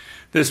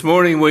This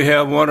morning we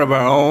have one of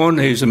our own.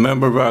 He's a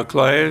member of our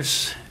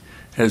class,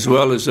 as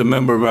well as a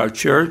member of our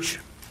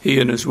church. He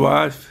and his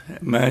wife,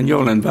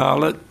 Emmanuel and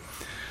Violet.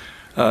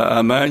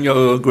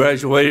 Emmanuel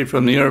graduated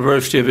from the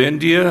University of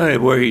India,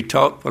 where he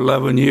taught for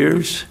 11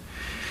 years.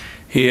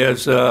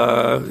 He's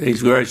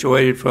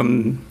graduated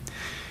from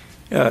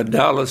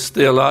Dallas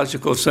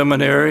Theological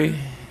Seminary.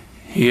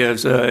 He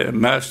has a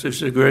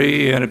master's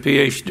degree and a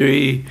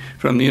PhD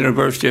from the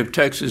University of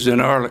Texas in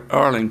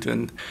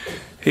Arlington.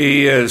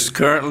 He is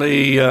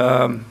currently,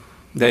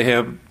 they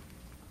have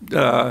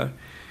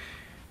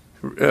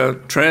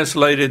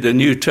translated the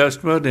New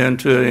Testament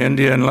into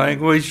Indian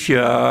language.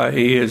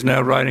 He is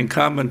now writing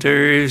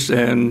commentaries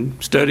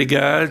and study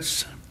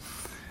guides.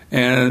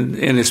 And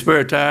in his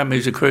spare time,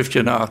 he's a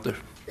Christian author.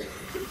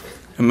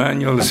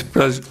 Emmanuel, it's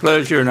a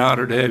pleasure and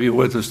honor to have you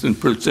with us and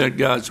present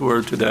God's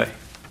Word today.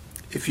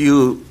 If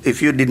you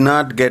did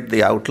not get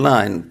the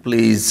outline,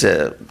 please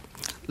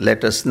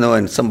let us know,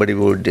 and somebody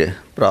would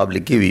probably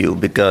give you,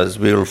 because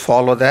we will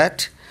follow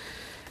that.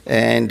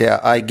 And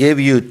I gave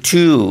you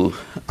two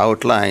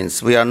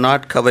outlines. We are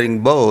not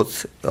covering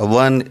both.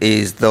 One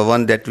is the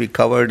one that we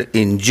covered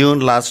in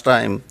June last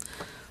time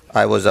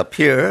I was up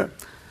here,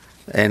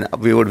 and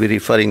we would be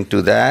referring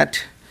to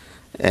that.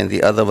 And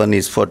the other one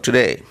is for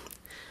today.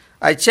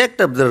 I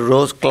checked up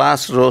the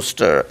class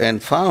roster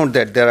and found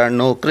that there are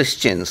no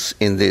Christians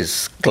in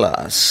this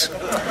class.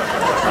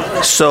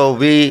 So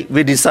we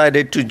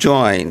decided to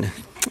join.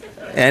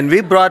 And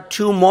we brought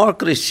two more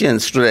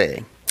Christians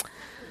today,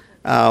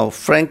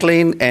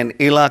 Franklin and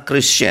Ella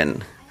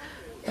Christian.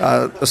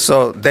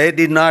 So they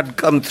did not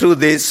come through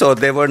this, so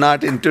they were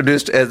not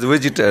introduced as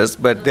visitors,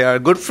 but they are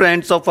good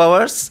friends of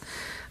ours.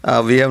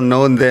 We have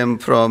known them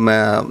from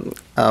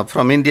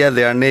India.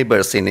 They are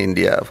neighbors in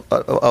India.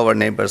 Our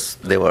neighbors,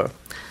 they were.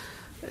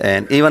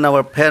 And even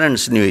our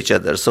parents knew each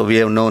other, so we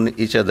have known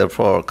each other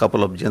for a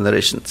couple of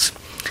generations.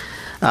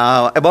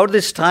 About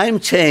this time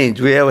change,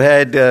 we have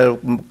had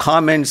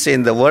comments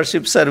in the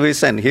worship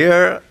service and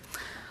here.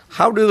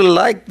 How do you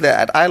like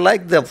that? I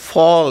like the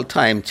fall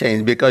time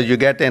change because you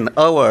get an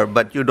hour,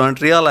 but you don't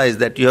realize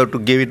that you have to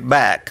give it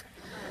back.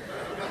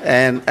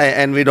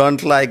 And we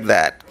don't like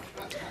that.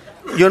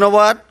 You know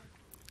what?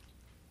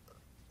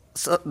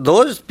 So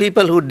those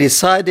people who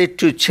decided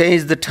to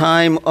change the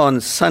time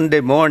on Sunday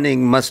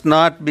morning must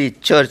not be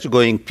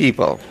church-going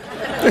people.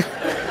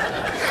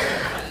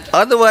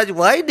 Otherwise,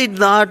 why did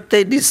not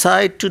they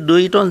decide to do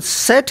it on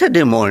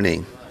Saturday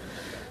morning?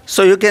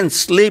 So you can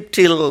sleep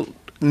till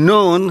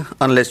noon,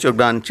 unless your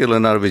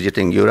grandchildren are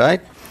visiting you,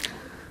 right?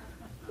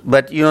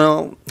 But,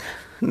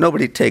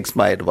 nobody takes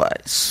my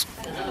advice.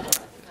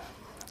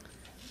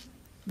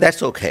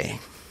 That's okay.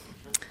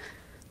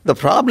 The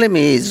problem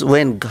is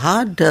when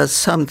God does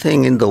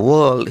something in the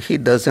world, He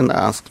doesn't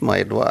ask my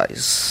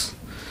advice.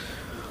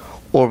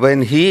 Or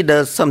when He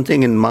does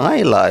something in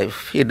my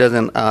life, He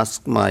doesn't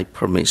ask my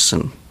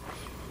permission.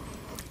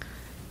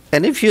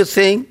 And if you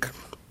think,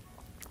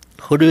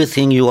 who do you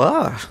think you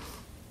are,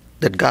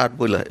 that God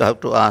will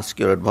have to ask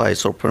your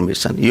advice or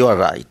permission? You are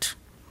right.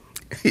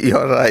 You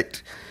are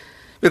right.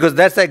 Because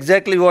that's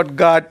exactly what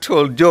God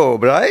told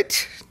Job,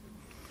 right?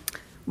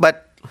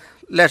 But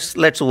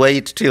let's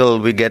wait till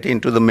we get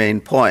into the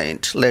main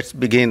point. Let's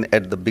begin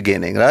at the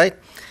beginning, right?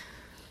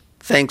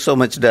 Thanks so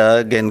much,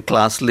 Doug, and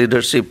class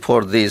leadership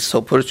for this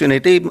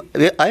opportunity.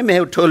 I may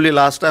have told you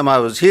last time I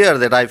was here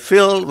that I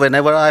feel,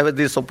 whenever I have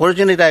this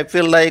opportunity, I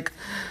feel like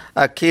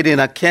a kid in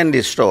a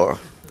candy store.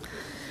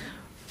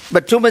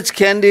 But too much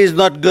candy is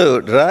not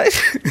good, right?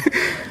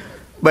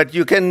 But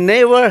you can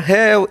never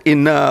have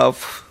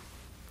enough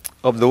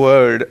of the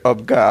Word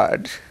of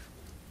God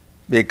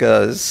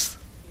because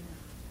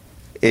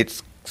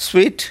it's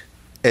sweet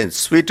and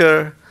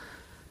sweeter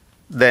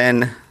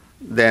than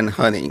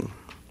honey.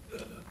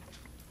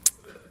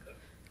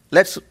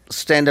 Let's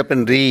stand up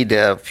and read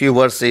a few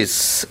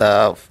verses.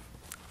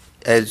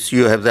 As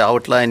you have the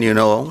outline,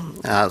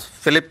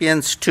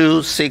 Philippians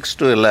 2, 6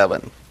 to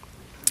 11.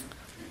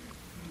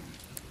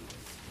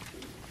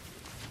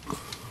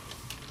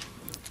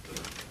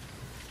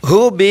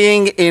 Who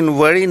being in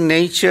very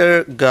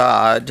nature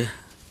God,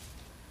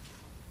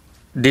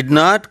 did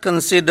not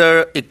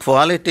consider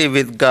equality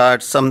with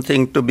God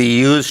something to be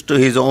used to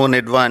his own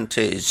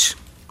advantage.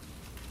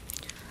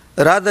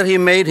 Rather, he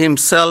made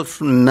himself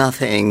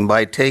nothing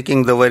by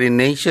taking the very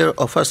nature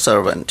of a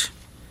servant,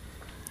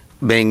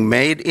 being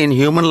made in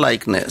human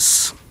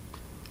likeness.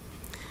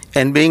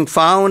 And being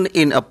found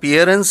in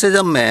appearance as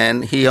a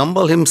man, he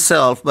humbled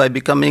himself by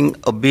becoming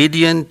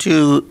obedient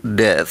to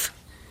death,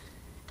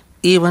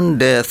 even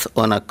death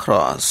on a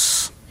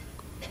cross.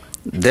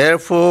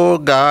 Therefore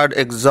God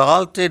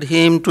exalted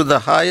him to the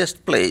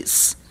highest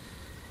place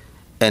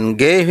and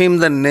gave him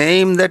the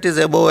name that is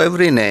above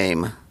every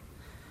name,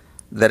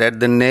 that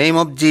at the name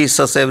of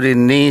Jesus every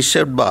knee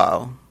should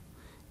bow,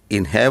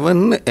 in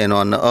heaven and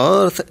on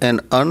earth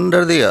and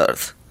under the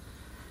earth,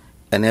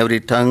 and every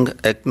tongue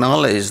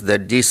acknowledge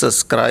that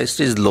Jesus Christ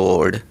is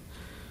Lord,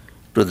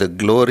 to the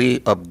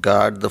glory of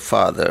God the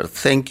Father.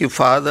 Thank you,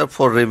 Father,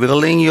 for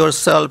revealing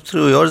yourself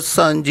through your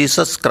Son,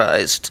 Jesus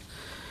Christ,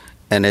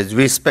 And as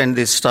we spend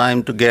this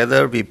time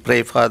together, we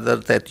pray, Father,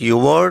 that your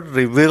word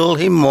reveal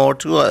him more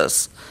to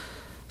us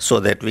so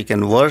that we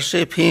can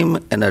worship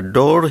him and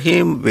adore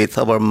him with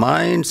our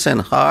minds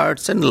and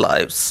hearts and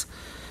lives.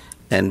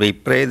 And we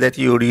pray that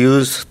you would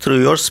use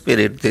through your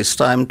Spirit this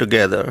time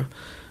together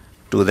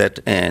to that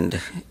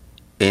end.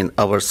 In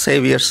our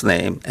Savior's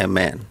name,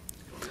 amen.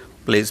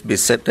 Please be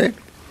seated.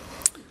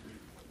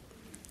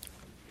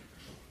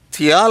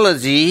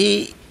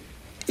 Theology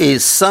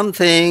is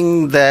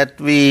something that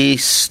we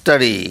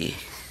study.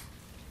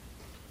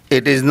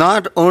 It is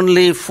not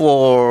only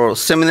for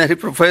seminary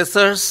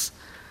professors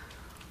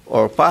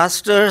or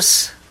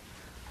pastors,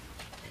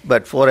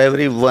 but for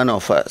every one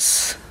of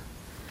us.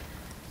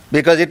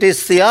 Because it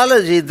is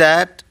theology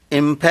that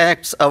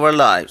impacts our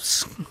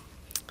lives.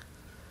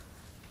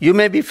 You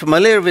may be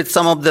familiar with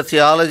some of the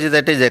theology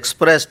that is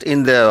expressed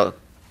in the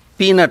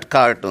Peanut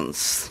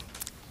cartoons.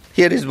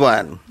 Here is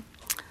one.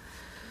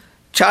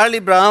 Charlie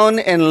Brown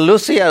and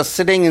Lucy are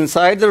sitting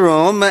inside the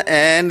room,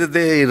 and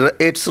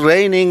it's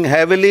raining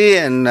heavily,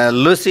 and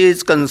Lucy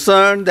is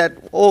concerned that,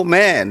 oh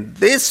man,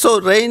 this so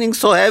raining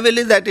so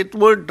heavily that it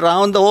would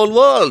drown the whole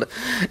world.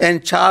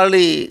 And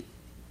Charlie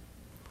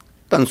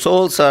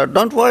consoles her,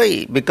 don't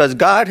worry, because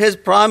God has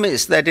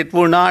promised that it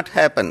will not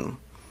happen.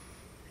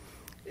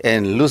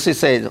 And Lucy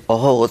says,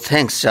 oh,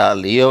 thanks,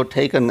 Charlie, you have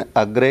taken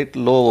a great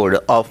load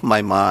off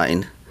my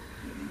mind.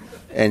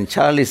 And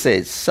Charlie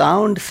says,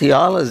 sound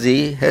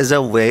theology has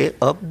a way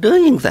of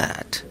doing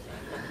that.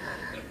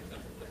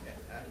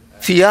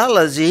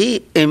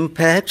 Theology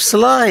impacts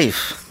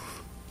life.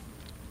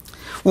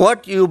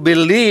 What you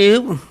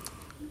believe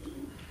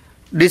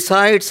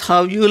decides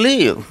how you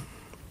live.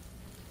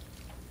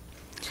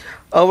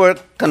 Our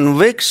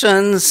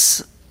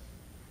convictions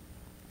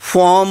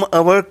form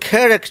our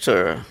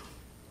character.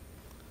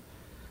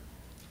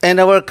 And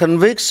our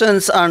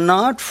convictions are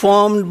not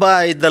formed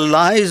by the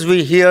lies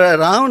we hear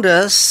around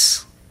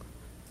us,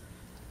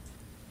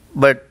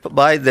 but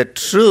by the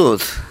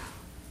truth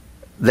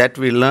that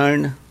we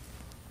learn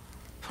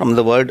from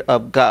the Word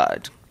of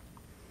God.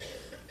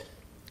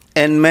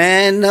 And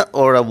man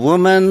or a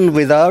woman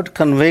without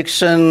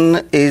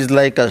conviction is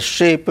like a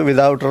ship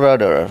without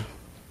rudder,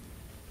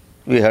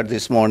 we heard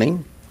this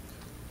morning,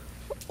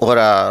 or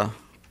a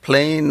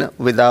plane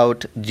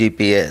without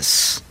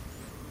GPS.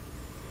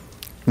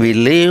 We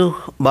live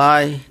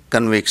by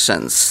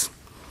convictions.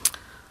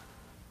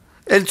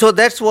 And so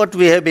that's what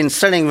we have been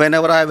studying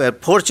whenever I have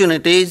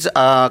opportunities.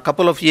 A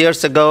couple of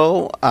years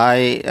ago,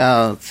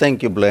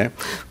 thank you, Blair.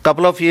 A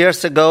couple of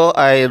years ago,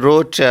 I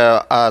wrote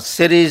a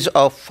series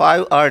of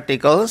 5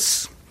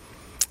 articles.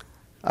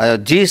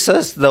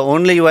 Jesus, the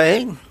Only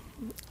Way,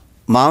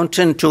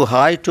 Mountain Too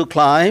High to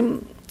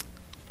Climb.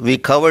 We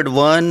covered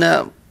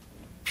one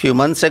few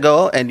months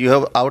ago, and you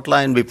have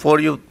outlined before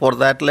you for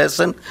that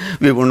lesson.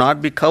 We will not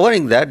be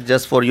covering that,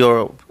 just for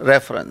your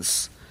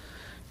reference.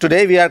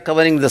 Today we are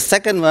covering the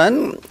second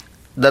one.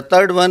 The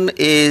third one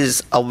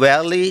is a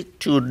valley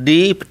too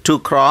deep to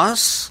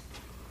cross.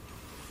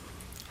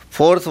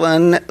 Fourth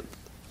one,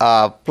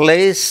 a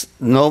place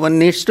no one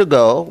needs to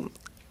go.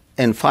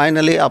 And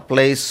finally, a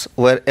place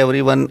where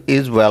everyone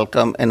is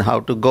welcome and how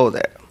to go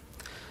there.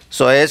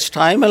 So as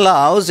time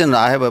allows and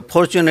I have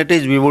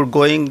opportunities, we will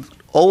going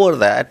over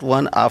that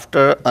one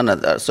after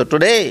another. So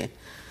today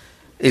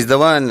is the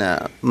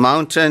one,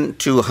 mountain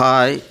too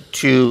high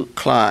to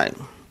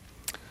climb.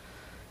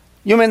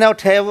 You may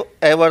not have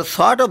ever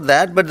thought of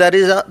that, but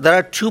there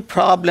are 2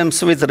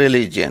 problems with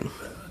religion.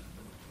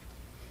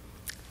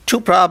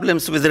 2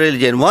 problems with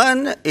religion.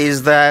 One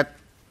is that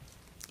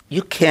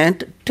you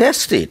can't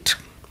test it.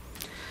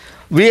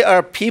 We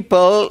are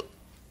people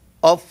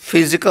of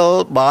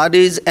physical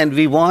bodies, and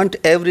we want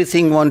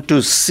everything, want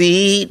to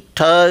see,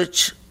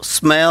 touch,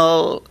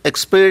 smell,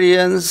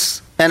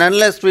 experience, and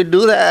unless we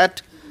do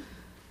that,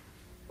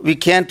 we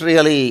can't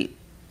really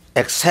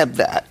accept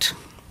that.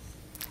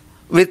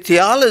 With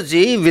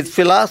theology, with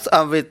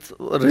philosophy, with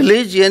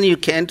religion, you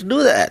can't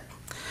do that.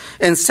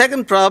 And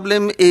second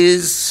problem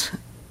is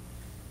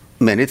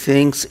many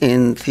things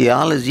in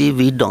theology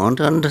we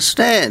don't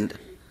understand.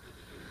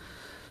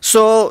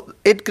 So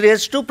it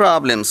creates 2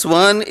 problems.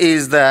 One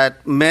is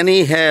that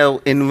many have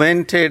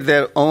invented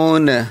their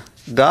own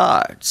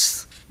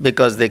gods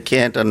because they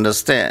can't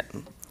understand.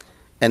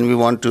 And we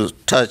want to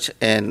touch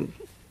and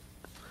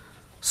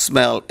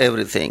smell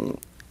everything.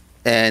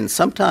 And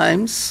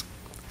sometimes,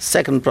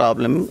 second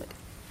problem,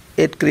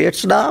 it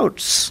creates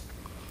doubts.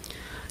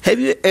 Have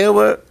you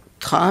ever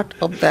thought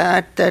of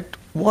that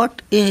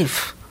what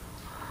if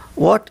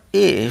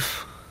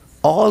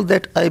all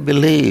that I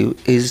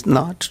believe is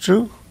not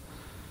true?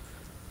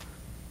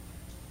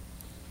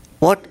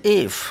 What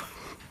if?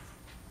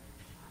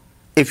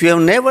 If you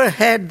have never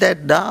had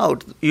that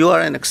doubt, you are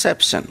an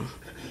exception.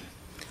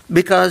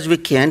 Because we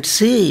can't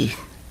see,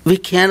 we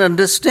can't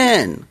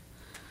understand.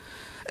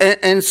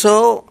 And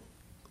so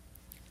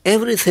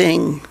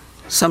everything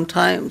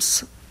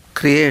sometimes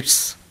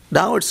creates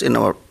doubts in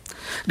our...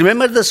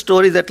 Remember the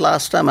story that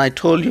last time I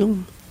told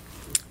you?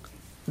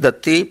 The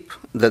thief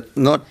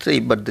not three,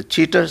 but the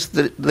cheaters.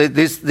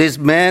 This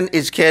man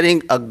is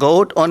carrying a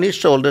goat on his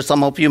shoulder.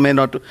 Some of you may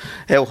not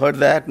have heard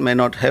that, may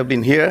not have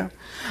been here.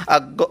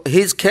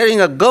 He's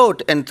carrying a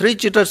goat, and three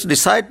cheaters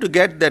decide to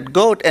get that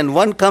goat, and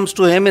one comes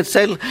to him and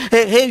says,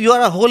 hey, you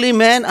are a holy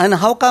man, and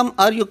how come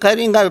are you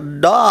carrying a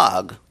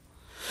dog?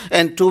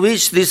 And to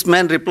which this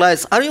man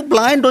replies, are you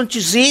blind? Don't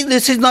you see?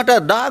 This is not a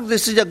dog,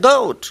 this is a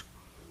goat.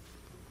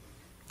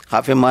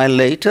 Half a mile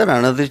later,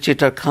 another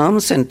cheater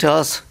comes and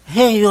tells,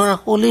 hey, you are a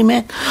holy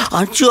man.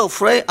 Aren't you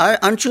afraid?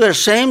 Aren't you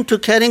ashamed to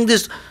carrying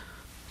this?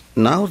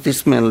 Now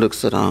this man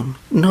looks around.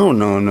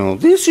 No.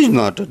 This is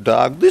not a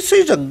dog. This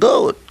is a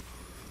goat.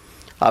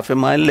 Half a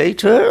mile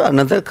later,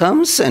 another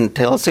comes and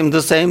tells him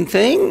the same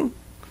thing.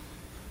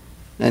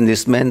 And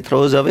this man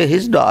throws away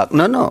his dog.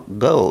 No,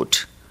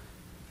 goat.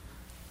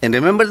 And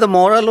remember the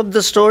moral of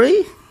the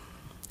story?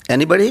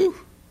 Anybody?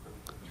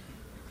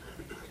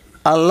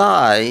 A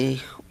lie,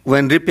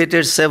 when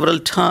repeated several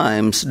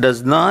times,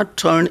 does not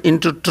turn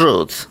into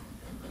truth,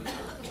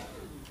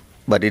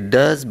 but it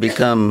does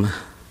become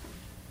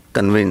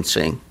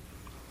convincing.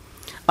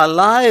 A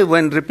lie,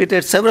 when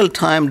repeated several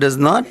times, does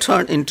not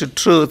turn into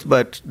truth,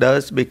 but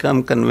does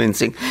become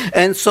convincing.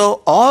 And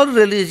so all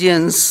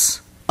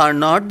religions are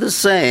not the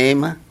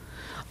same.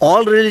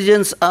 All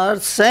religions are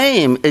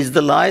same is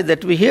the lie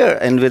that we hear.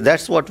 And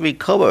that's what we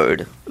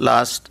covered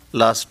last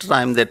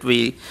time that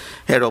we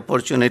had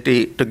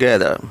opportunity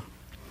together.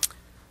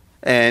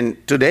 And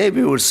today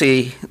we will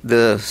see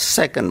the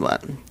second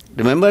one.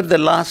 Remember the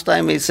last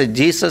time we said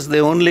Jesus the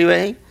only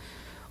way?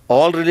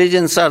 All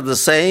religions are the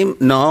same.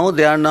 No,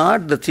 they are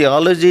not. The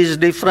theology is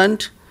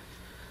different.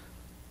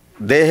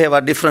 They have a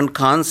different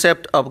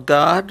concept of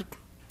God.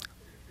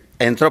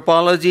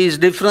 Anthropology is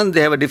different.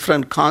 They have a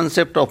different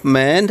concept of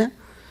man.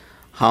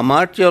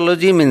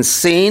 Hamartiology means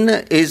sin.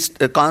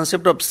 The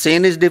concept of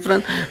sin is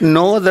different.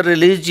 No other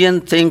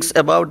religion thinks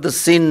about the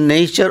sin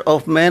nature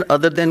of man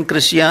other than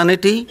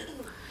Christianity.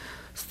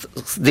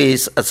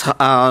 This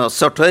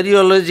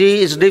soteriology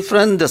is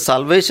different. The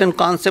salvation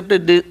concept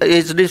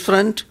is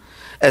different.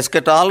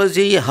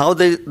 Eschatology, how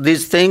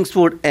these things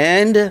would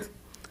end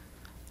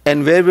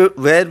and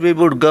where we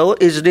would go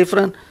is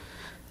different.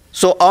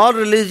 So all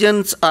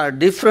religions are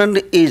different,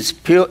 is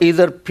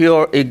either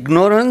pure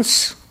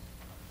ignorance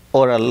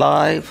or a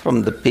lie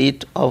from the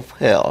pit of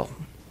hell.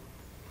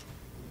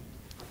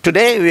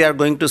 Today we are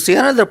going to see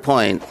another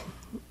point.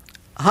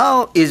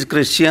 How is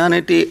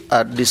Christianity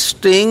a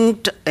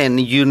distinct and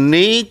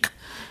unique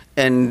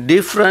and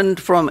different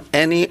from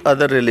any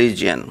other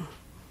religion?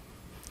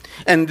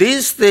 And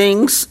these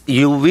things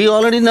we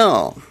already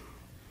know.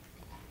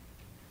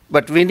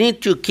 But we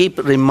need to keep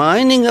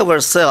reminding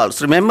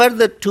ourselves. Remember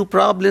the two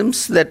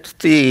problems that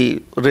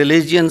the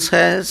religions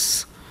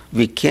has?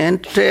 We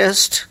can't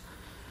test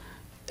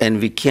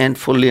and we can't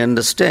fully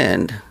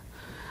understand.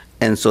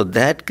 And so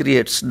that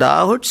creates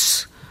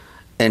doubts.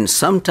 And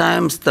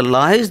sometimes the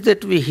lies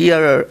that we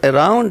hear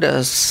around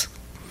us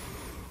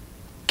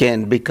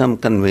can become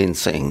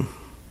convincing.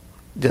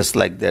 Just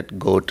like that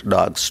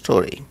goat-dog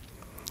story.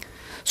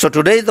 So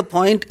today the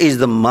point is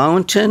the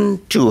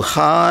mountain too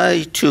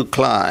high to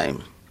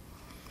climb.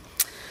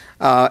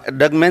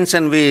 Doug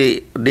mentioned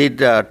we did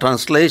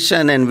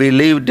translation and we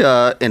lived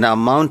in a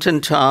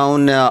mountain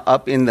town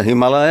up in the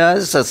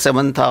Himalayas,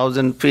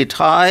 7,000 feet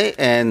high,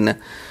 and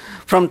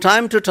from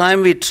time to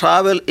time we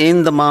travel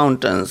in the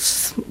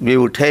mountains. We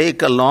would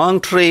take a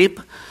long trip,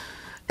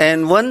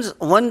 and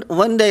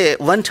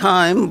one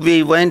time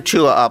we went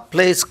to a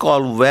place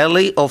called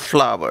Valley of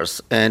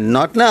Flowers, and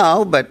not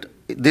now, but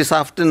this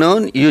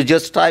afternoon, you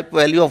just type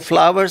Valley of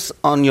Flowers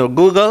on your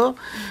Google,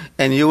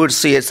 and you would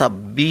see it's a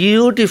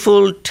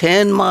beautiful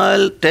 10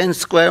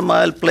 square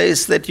mile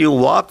place that you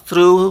walk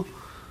through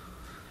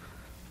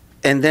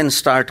and then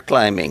start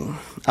climbing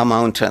a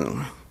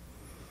mountain,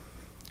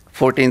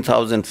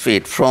 14,000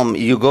 feet.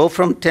 You go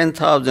from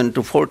 10,000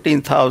 to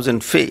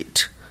 14,000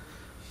 feet.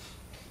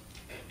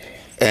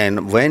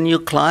 And when you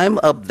climb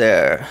up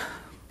there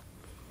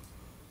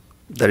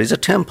is a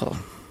temple.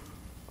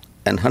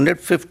 And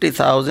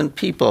 150,000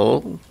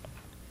 people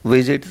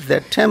visit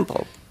that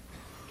temple.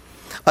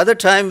 Other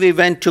time we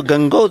went to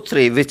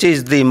Gangotri, which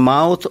is the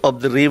mouth of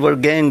the river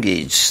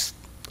Ganges,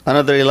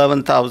 another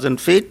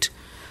 11,000 feet.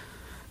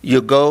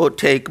 You go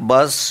take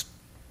bus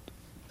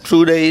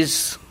 2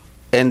 days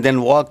and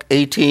then walk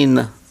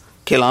 18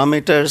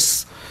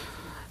 kilometers,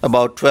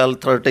 about 12,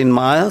 13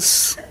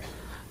 miles,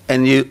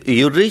 and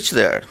you reach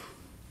there.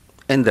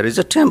 And there is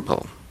a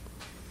temple.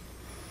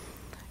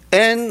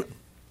 And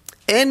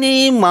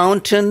any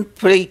mountain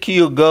peak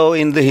you go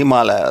in the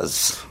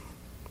Himalayas,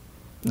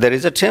 there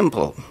is a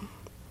temple.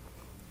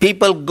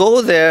 People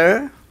go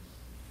there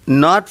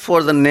not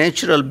for the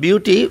natural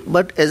beauty,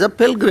 but as a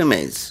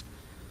pilgrimage.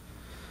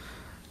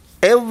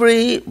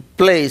 Every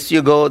place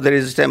you go, there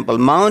is a temple.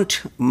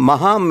 Mount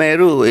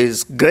Mahameru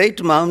is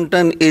great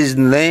mountain, is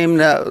named,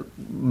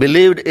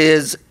 believed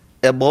is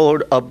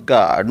abode of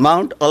God.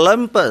 Mount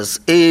Olympus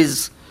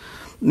is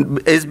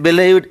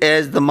believed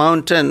as the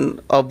mountain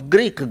of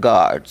Greek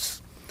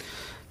gods.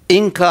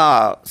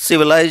 Inca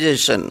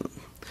civilization,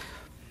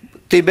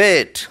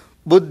 Tibet,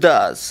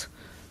 Buddhas.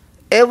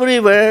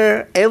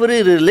 Everywhere,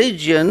 every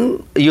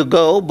religion you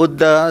go,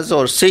 Buddhas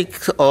or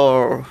Sikhs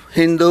or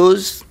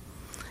Hindus,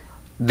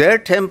 their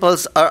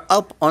temples are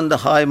up on the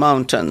high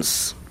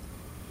mountains.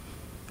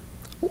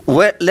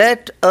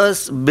 Let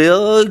us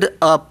build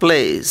a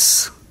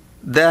place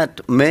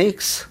that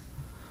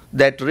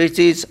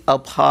reaches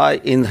up high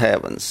in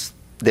heavens,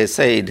 they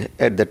said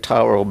at the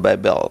Tower of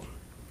Babel.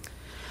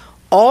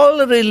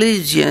 All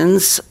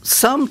religions,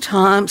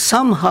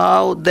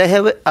 somehow, they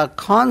have a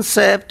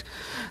concept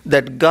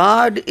that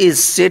God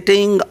is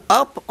sitting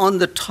up on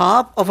the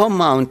top of a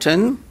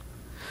mountain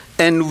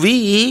and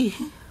we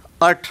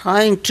are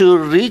trying to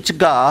reach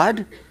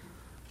God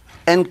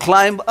and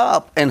climb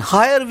up. And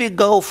higher we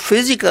go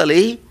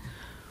physically,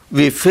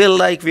 we feel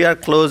like we are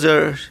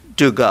closer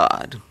to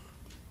God.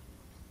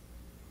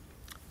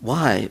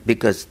 Why?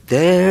 Because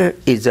there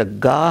is a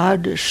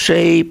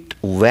God-shaped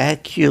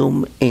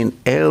vacuum in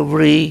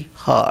every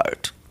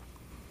heart.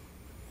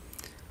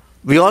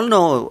 We all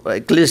know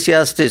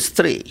Ecclesiastes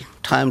 3,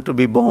 time to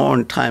be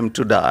born, time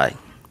to die.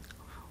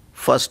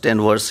 First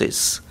 10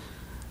 verses.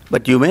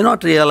 But you may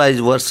not realize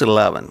verse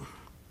 11.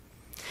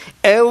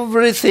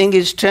 Everything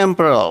is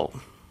temporal.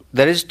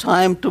 There is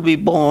time to be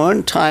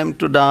born, time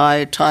to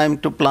die, time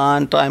to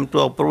plant, time to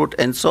uproot,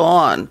 and so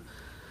on.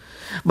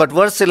 But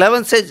verse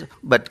 11 says,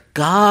 but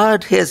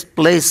God has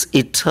placed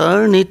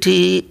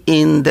eternity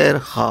in their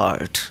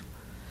heart.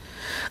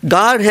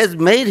 God has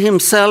made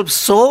himself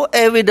so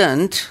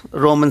evident,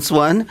 Romans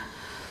 1,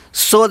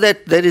 so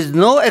that there is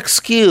no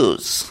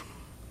excuse.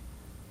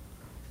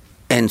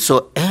 And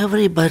so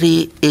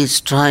everybody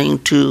is trying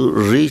to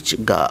reach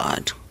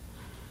God.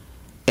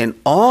 And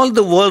all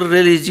the world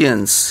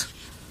religions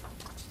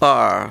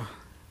are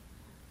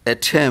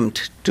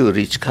attempt to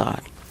reach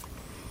God.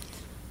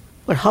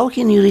 But how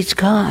can you reach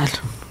God?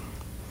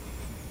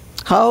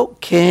 How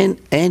can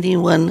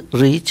anyone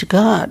reach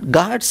God?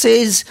 God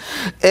says,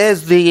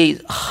 as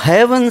the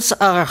heavens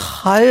are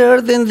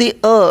higher than the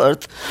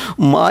earth,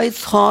 my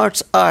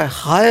thoughts are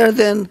higher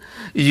than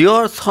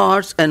your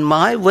thoughts, and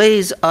my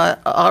ways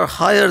are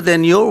higher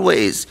than your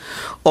ways.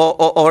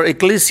 Or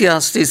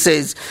Ecclesiastes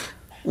says,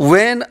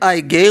 when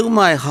I gave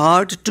my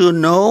heart to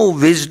know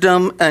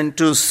wisdom and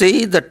to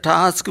see the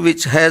task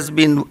which has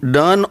been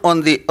done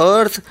on the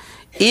earth,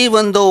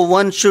 even though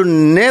one should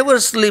never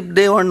sleep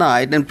day or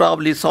night, and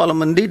probably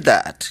Solomon did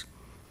that.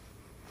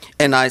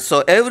 And I saw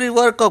every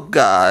work of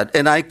God,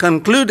 and I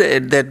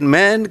concluded that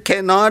man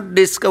cannot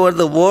discover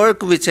the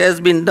work which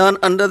has been done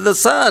under the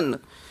sun.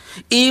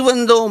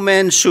 Even though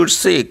man should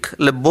seek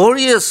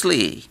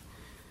laboriously,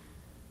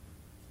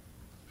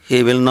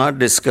 he will not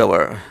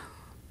discover.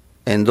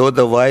 And though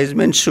the wise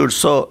man should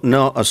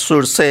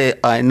say,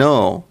 I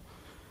know,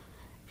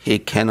 he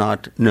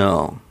cannot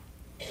know.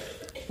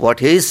 What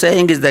he's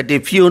saying is that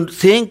if you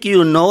think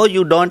you know,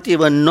 you don't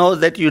even know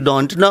that you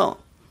don't know.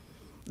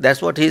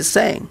 That's what he's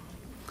saying.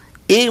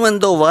 Even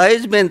though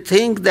wise men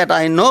think that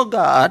I know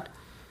God,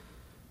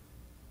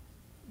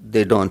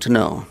 they don't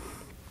know.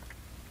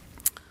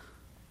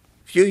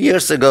 A few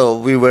years ago,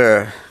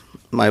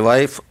 my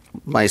wife,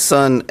 my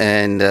son,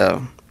 and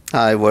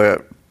I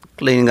were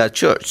cleaning our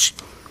church.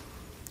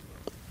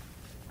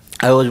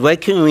 I was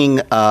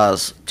vacuuming a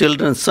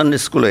children's Sunday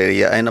school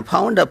area, and I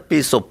found a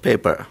piece of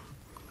paper.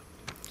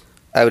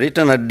 I've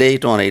written a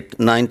date on it,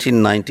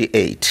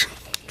 1998,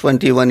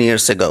 21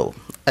 years ago.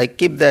 I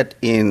keep that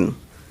in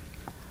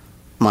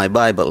my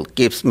Bible,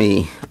 keeps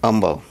me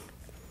humble.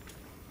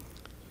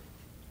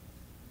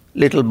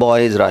 Little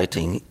boy is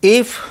writing,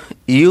 if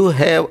you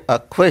have a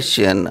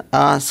question,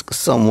 ask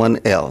someone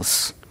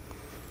else,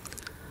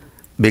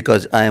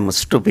 because I am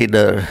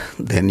stupider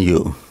than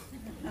you.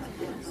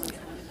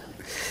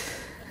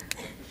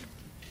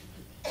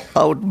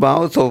 Out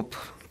mouth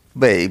of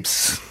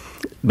babes,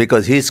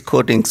 because he's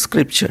quoting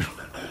scripture.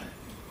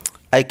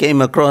 I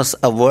came across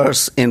a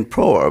verse in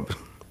Proverbs.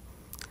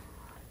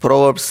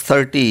 Proverbs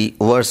 30,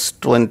 verse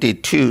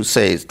 23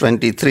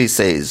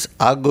 says,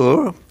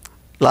 Agur,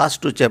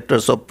 last two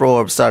chapters of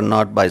Proverbs are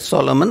not by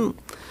Solomon.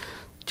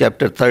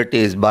 Chapter 30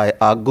 is by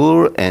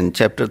Agur, and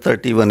chapter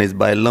 31 is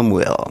by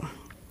Lemuel.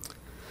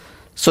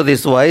 So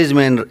this wise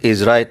man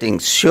is writing,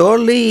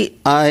 surely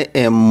I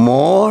am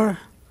more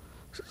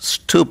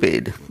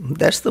stupid.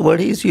 That's the word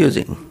he's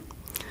using.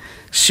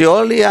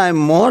 Surely I am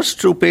more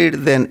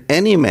stupid than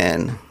any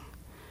man,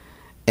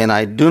 and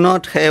I do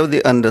not have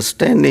the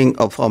understanding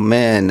of a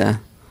man,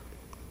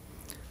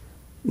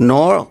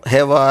 nor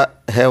have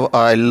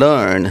I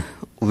learned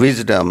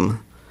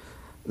wisdom,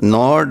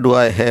 nor do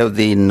I have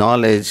the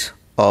knowledge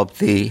of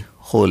the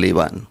Holy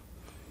One.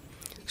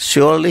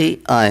 Surely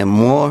I am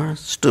more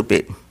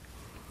stupid.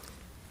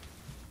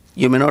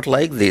 You may not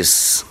like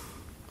this,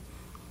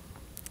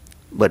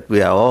 but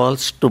we are all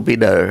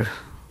stupider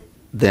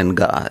than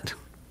God.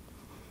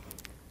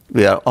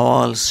 We are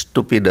all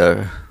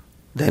stupider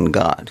than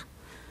God.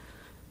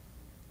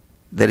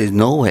 There is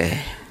no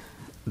way.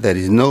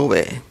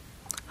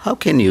 How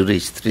can you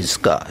reach this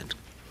God?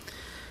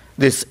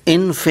 This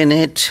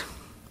infinite,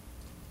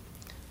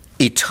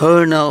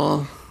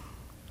 eternal,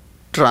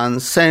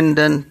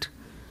 transcendent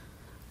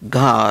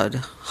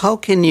God, how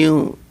can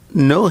you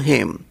know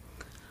Him?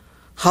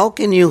 How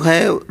can you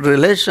have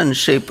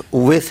relationship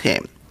with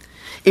Him?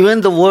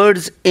 Even the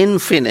words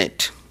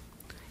infinite,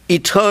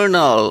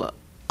 eternal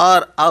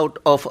are out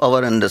of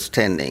our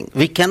understanding.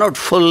 We cannot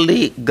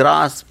fully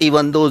grasp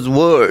even those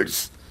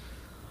words.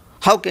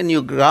 How can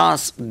you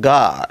grasp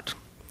God?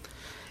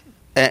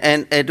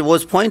 And it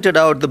was pointed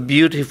out the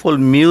beautiful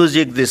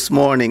music this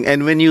morning.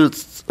 And when you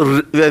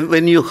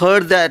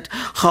heard that,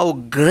 how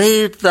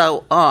great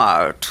thou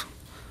art,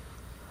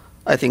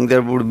 I think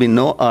there would be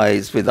no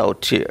eyes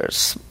without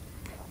tears.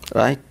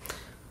 Right?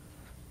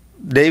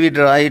 David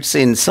writes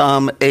in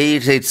Psalm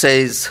 8, it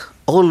says,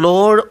 O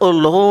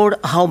Lord,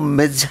 how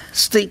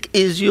majestic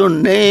is your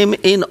name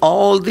in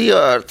all the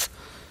earth.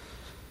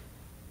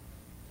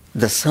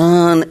 The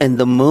sun and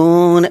the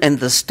moon and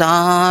the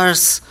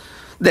stars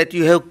that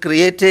you have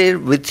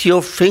created with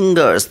your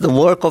fingers, the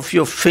work of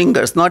your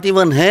fingers, not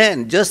even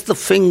hand, just the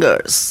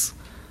fingers.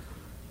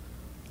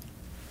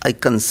 I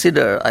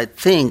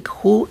think,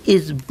 who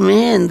is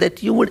man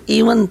that you would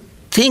even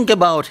think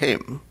about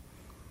him?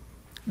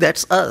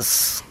 That's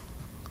us.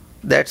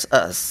 That's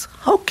us.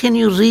 How can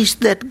you reach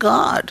that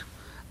God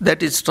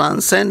that is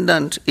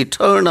transcendent,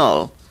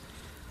 eternal,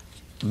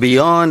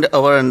 beyond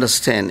our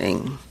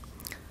understanding?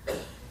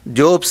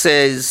 Job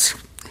says,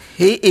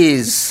 He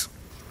is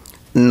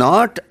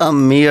not a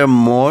mere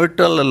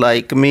mortal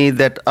like me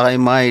that I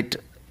might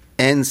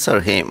answer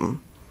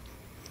him,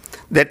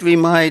 that we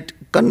might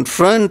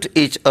confront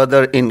each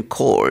other in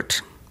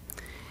court.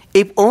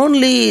 If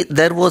only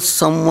there was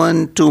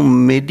someone to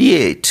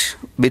mediate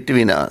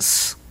between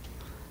us,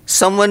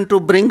 someone to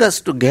bring us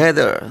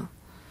together,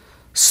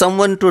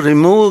 someone to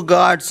remove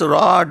God's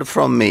rod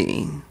from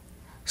me,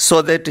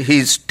 so that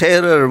his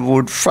terror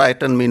would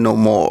frighten me no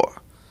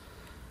more.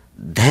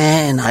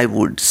 Then I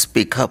would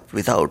speak up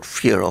without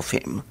fear of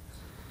him.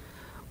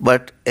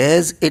 But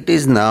as it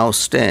is now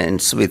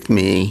stands with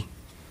me,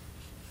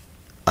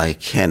 I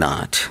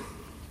cannot.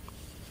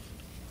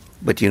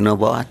 But you know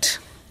what?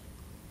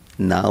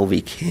 Now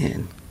we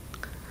can.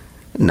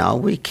 Now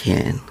we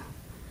can.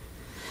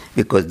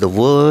 Because the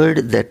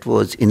Word that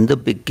was in the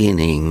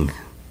beginning,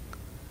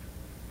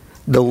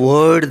 the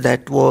Word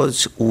that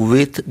was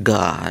with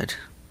God,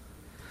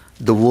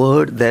 the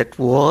Word that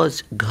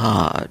was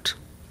God,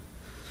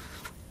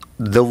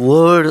 the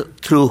Word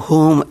through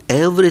whom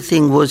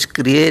everything was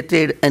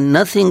created and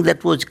nothing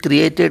that was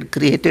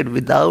created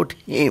without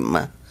Him,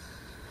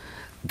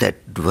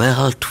 that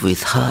dwelt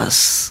with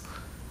us,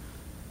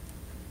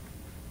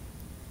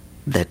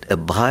 that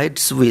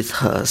abides with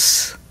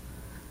us.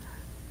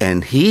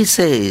 And He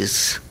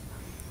says,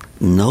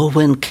 no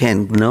one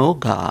can know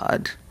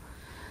God,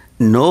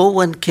 no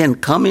one can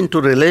come into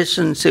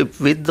relationship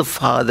with the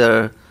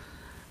Father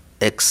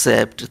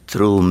except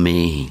through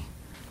me.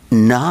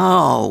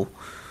 Now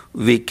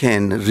we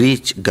can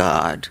reach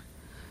God.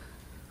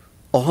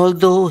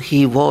 Although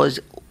He was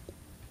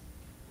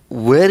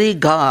very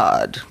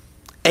God,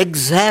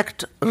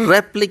 exact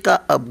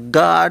replica of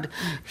God,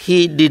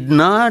 He did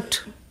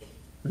not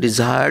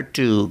desire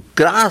to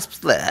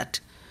grasp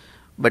that,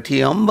 but He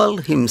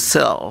humbled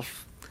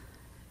Himself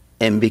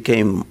and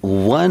became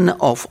one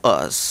of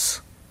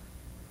us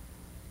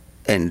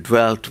and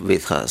dwelt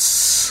with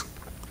us.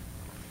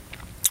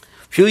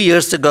 A few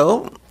years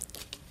ago,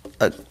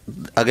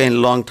 again, a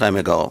long time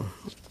ago,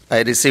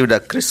 I received a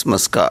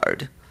Christmas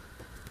card.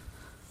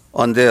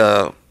 On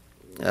the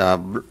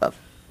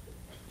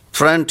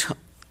front,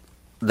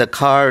 the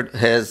card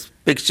has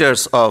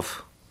pictures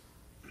of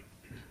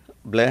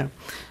Blair.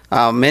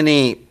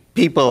 Many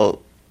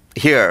people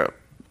here,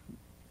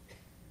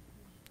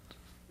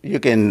 you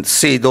can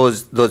see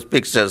those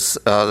pictures.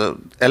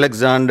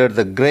 Alexander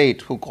the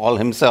Great, who called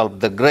himself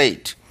the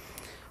Great,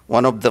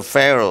 one of the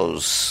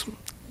pharaohs,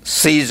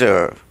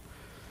 Caesar,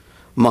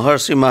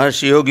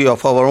 Maharshi Yogi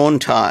of our own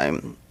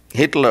time,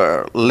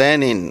 Hitler,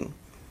 Lenin,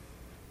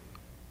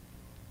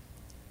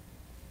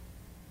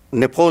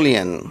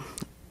 Napoleon,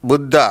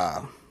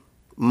 Buddha,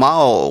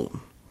 Mao.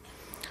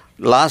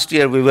 Last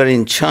year we were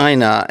in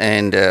China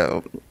and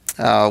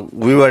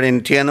we were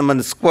in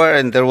Tiananmen Square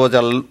and there was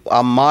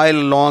a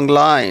mile-long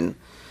line,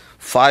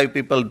 5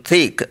 people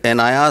thick.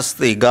 And I asked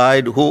the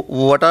guide,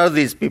 what are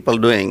these people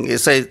doing? He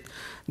says,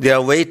 they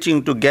are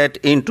waiting to get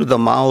into the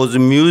Mao's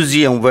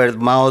museum where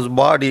Mao's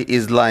body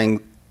is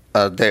lying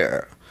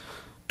there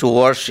to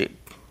worship.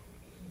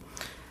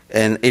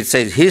 And it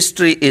says,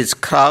 history is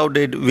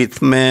crowded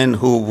with men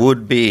who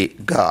would be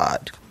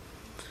God.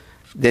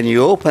 Then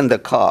you open the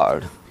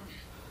card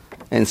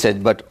and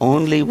said, but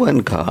only one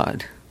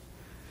God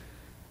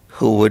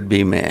who would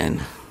be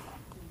man.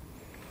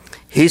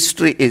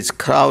 History is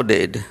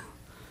crowded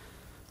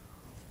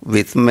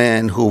with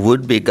men who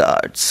would be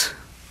gods,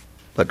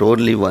 but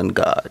only one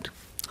God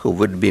who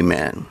would be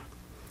man.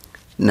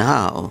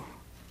 Now,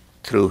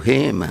 through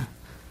Him,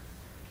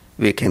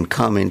 we can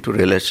come into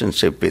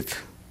relationship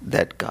with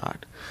that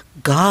God.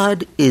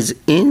 God is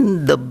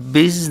in the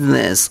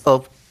business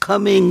of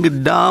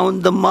coming down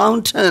the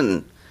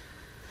mountain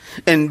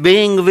and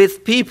being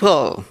with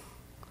people.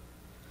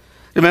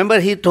 Remember,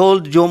 he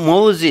told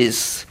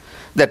Moses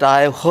that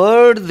I have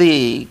heard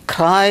the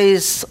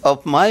cries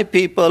of my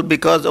people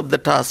because of the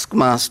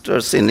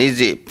taskmasters in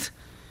Egypt,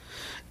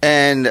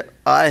 and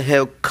I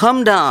have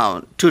come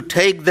down to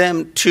take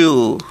them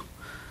to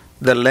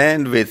the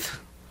land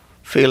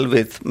filled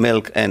with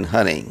milk and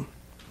honey.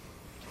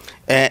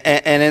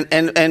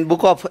 And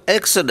book of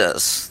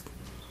Exodus,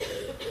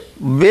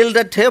 build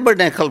a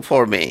tabernacle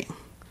for me.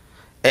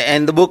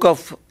 And the book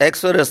of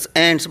Exodus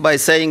ends by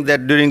saying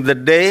that during the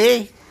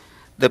day,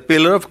 the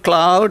pillar of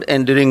cloud,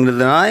 and during the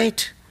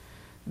night,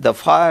 the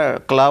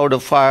cloud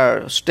of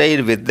fire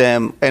stayed with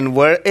them, and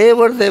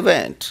wherever they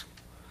went,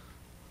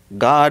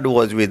 God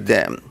was with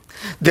them.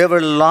 They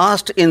were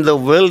lost in the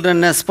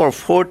wilderness for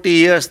 40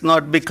 years,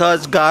 not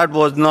because God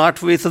was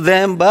not with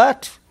them,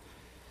 but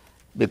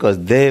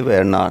because they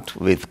were not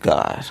with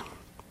God.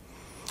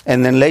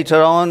 And then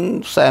later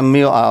on,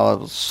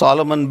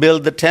 Solomon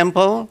built the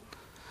temple,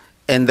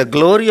 and the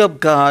glory of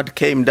God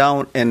came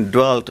down and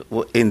dwelt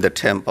in the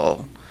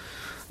temple.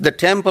 The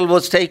temple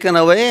was taken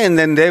away, and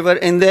then they were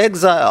in the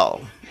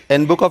exile.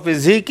 And book of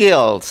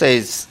Ezekiel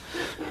says,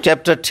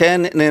 chapter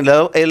 10 and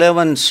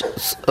 11,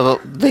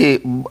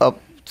 the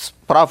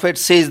prophet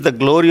sees the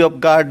glory of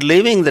God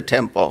leaving the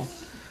temple.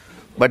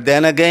 But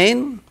then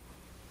again,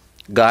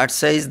 God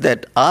says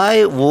that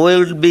I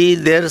will be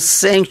their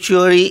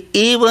sanctuary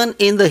even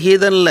in the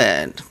heathen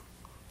land.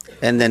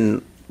 And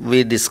then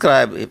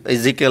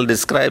Ezekiel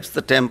describes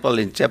the temple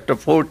in chapter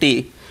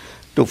 40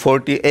 to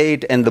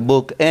 48, and the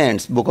book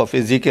of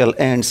Ezekiel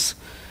ends.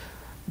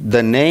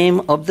 The name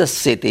of the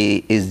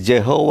city is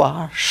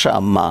Jehovah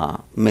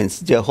Shammah, means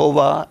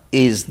Jehovah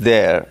is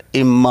there,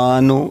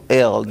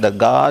 Immanuel, the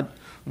God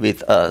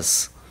with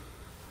us.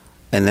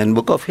 And then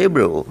book of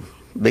Hebrew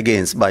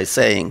begins by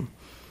saying,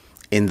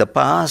 in the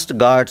past,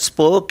 God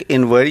spoke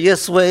in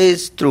various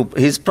ways through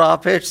his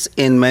prophets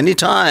in many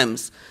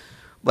times,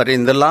 but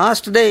in the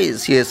last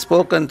days, he has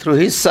spoken through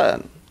his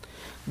Son.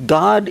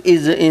 God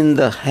is in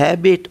the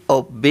habit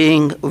of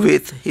being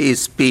with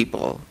his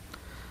people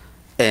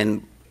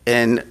and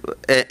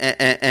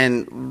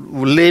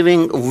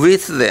living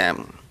with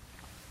them.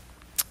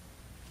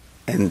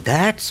 And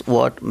that's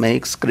what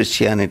makes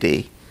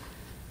Christianity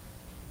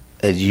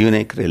a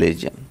unique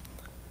religion.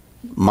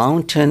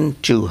 Mountain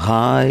too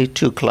high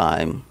to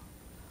climb,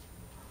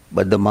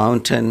 but the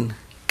mountain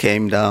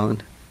came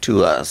down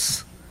to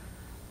us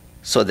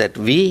so that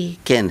we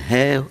can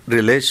have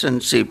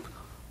relationship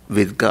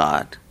with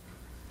God.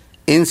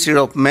 Instead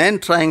of man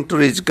trying to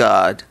reach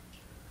God,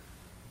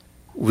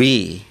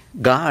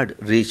 God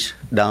reached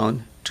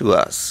down to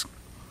us.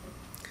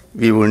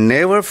 We will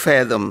never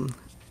fathom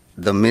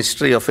the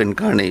mystery of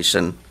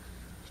incarnation,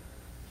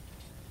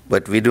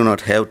 but we do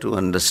not have to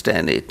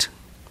understand it.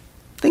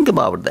 Think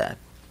about that.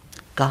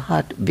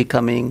 God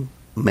becoming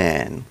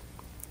man.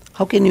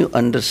 How can you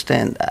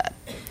understand that?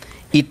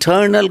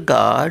 Eternal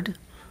God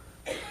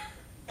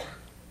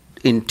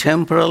in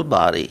temporal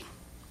body.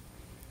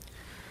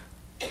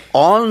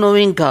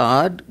 All-knowing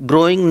God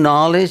growing in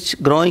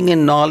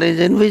knowledge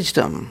and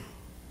wisdom.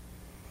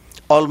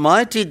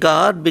 Almighty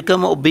God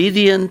become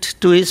obedient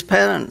to his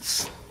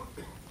parents.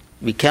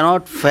 We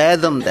cannot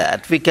fathom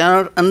that. We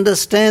cannot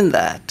understand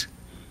that.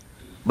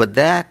 But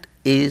that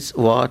is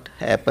what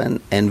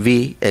happened, and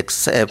we have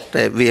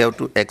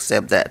to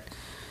accept that.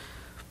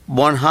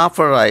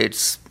 Bonhoeffer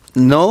writes,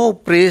 no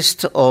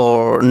priest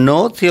or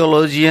no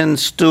theologian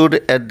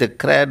stood at the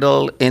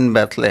cradle in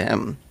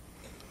Bethlehem.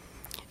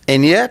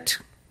 And yet,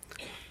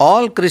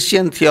 all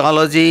Christian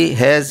theology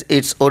has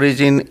its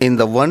origin in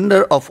the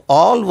wonder of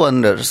all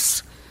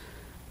wonders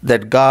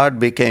that God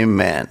became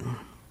man.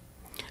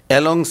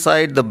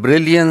 Alongside the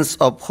brilliance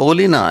of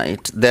Holy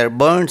Night, there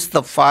burns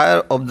the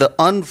fire of the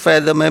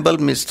unfathomable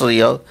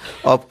mystery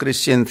of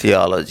Christian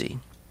theology.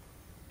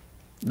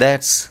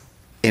 That's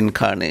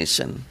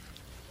incarnation.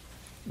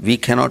 We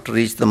cannot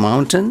reach the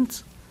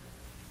mountains.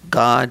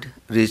 God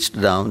reached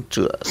down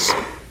to us.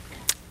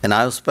 And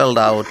I've spelled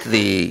out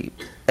the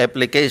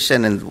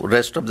application, and the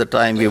rest of the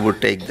time we would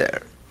take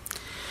there.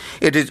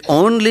 It is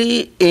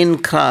only in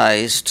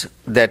Christ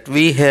that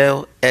we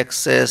have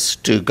access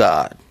to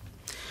God.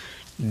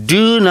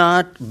 Do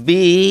not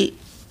be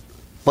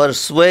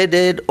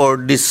persuaded or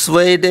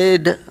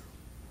dissuaded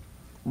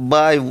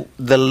by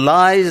the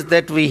lies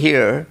that we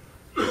hear.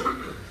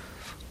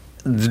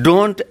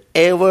 Don't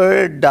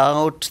ever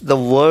doubt the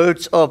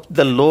words of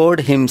the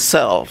Lord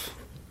himself.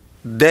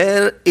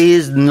 There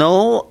is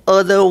no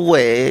other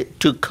way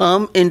to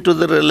come into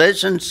the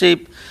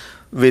relationship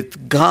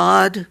with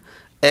God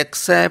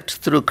except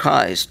through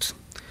Christ.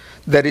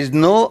 There is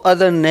no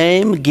other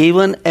name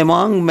given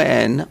among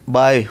men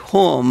by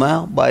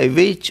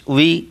which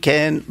we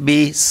can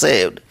be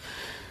saved.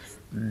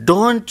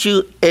 Don't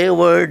you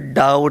ever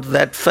doubt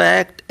that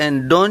fact,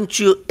 and don't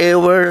you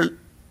ever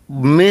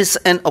miss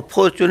an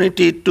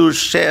opportunity to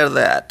share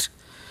that.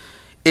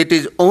 It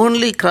is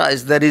only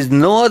Christ. There is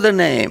no other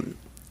name.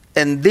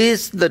 And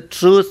the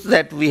truth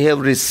that we have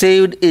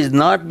received is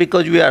not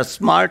because we are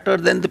smarter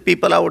than the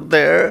people out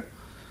there.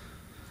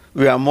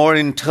 We are more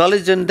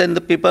intelligent than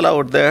the people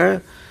out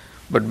there.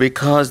 but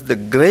because the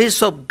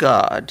grace of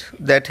God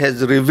that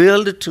has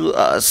revealed to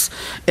us,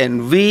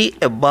 and we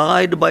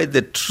abide by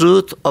the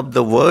truth of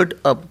the Word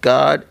of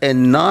God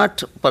and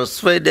not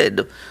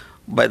persuaded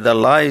by the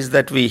lies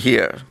that we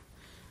hear.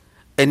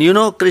 And you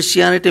know,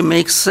 Christianity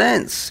makes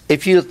sense.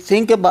 If you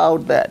think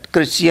about that,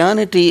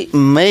 Christianity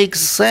makes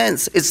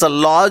sense. It's a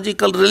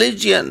logical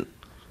religion.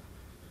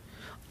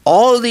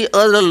 All the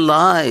other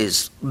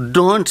lies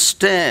don't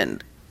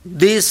stand.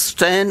 This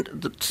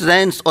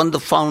stands on the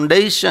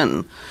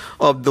foundation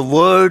of the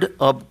Word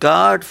of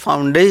God,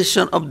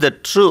 foundation of the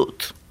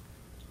truth.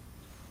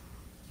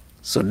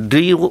 So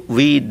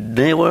we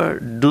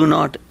do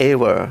not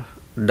ever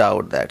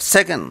doubt that.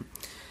 Second,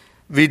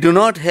 we do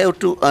not have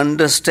to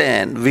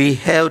understand, we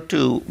have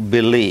to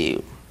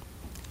believe.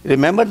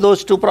 Remember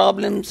those two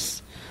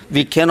problems?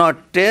 We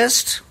cannot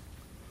test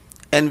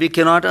and we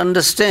cannot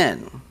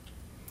understand.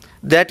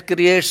 That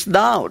creates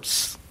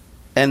doubts,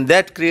 and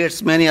that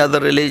creates many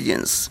other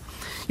religions.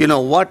 You know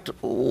what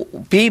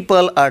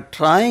people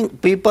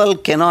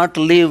cannot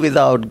live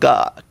without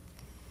God.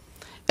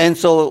 And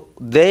so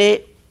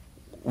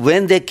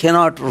when they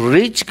cannot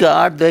reach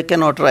God, they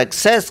cannot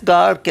access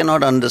God,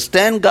 cannot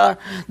understand God,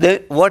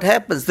 what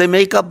happens? They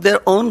make up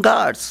their own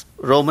gods.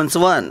 Romans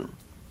 1.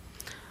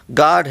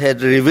 God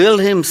had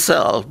revealed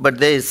himself,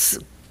 but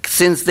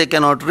since they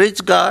cannot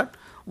reach God,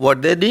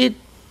 what they did?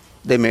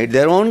 They made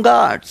their own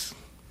gods.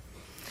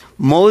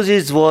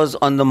 Moses was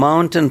on the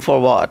mountain for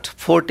what?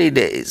 40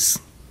 days.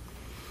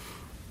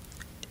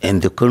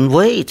 And they couldn't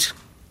wait.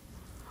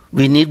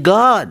 We need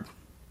God.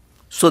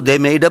 So they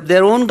made up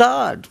their own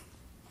God.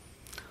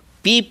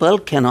 People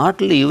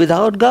cannot live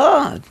without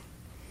God.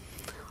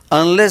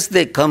 Unless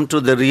they come to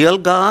the real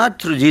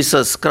God through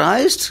Jesus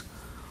Christ,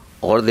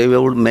 or they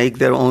will make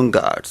their own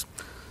gods.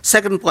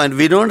 Second point,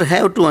 we don't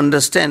have to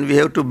understand, we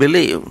have to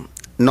believe.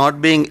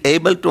 Not being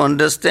able to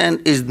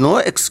understand is no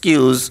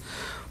excuse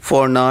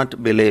for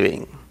not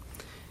believing.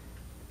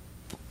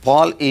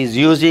 Paul is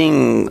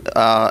using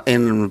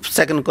in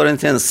 2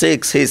 Corinthians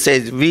 6, he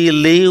says, we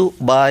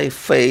live by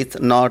faith,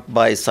 not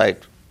by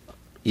sight.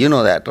 You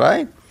know that,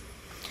 right?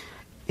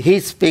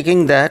 He's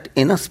speaking that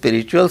in a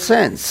spiritual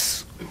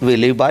sense. We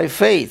live by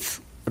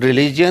faith.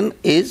 Religion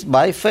is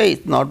by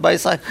faith, not by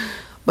sight.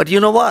 But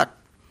you know what?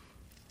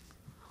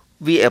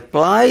 We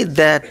apply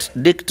that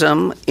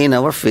dictum in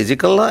our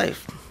physical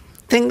life.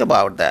 Think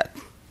about that.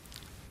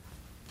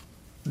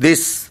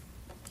 This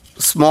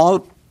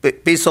small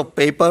piece of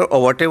paper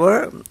or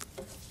whatever,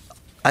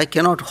 I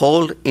cannot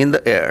hold in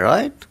the air,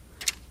 right?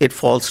 It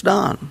falls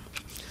down.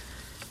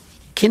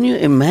 Can you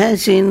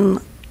imagine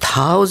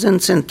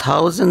thousands and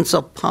thousands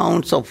of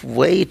pounds of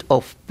weight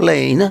of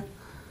plane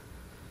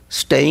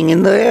staying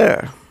in the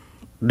air?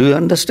 Do you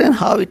understand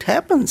how it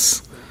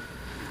happens?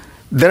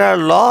 There are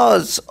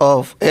laws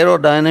of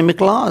aerodynamic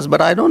laws, but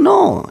I don't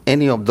know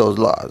any of those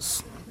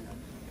laws.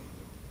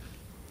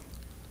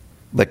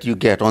 But you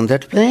get on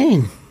that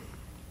plane.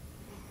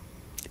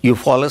 You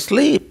fall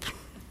asleep.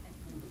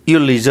 You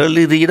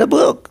leisurely read a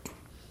book.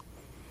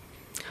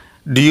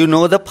 Do you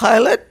know the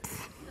pilot?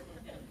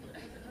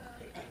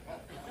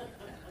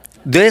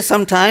 They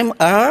sometimes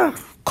are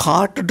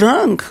caught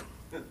drunk.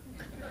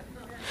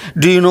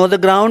 Do you know the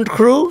ground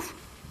crew?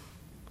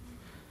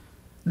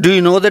 Do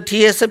you know the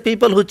TSA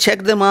people who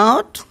check them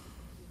out?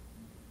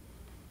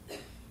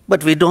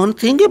 But we don't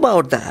think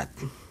about that.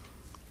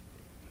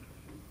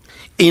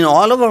 In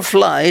all of our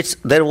flights,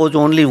 there was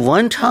only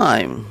one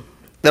time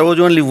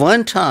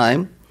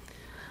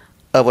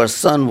our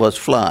son was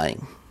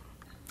flying.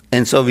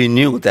 And so we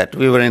knew that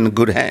we were in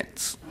good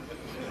hands.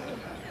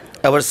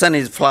 Our son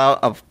is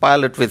a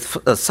pilot with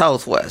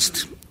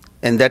Southwest.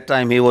 And that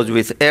time he was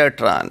with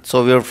Airtran.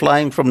 So we were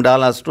flying from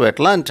Dallas to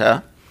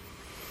Atlanta.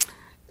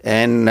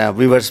 And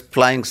we were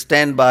flying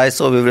standby,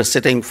 so we were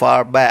sitting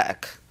far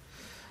back.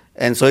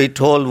 And so he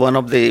told one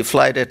of the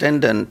flight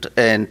attendant,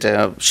 and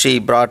she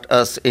brought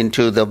us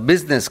into the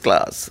business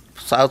class.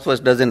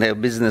 Southwest doesn't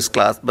have business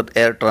class, but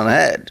Airtran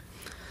had.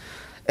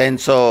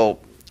 And so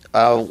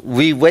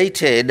we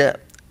waited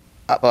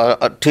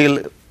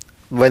till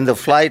when the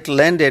flight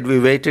landed, we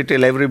waited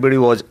till everybody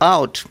was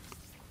out.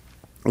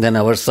 Then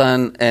our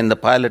son and the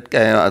pilot,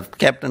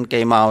 captain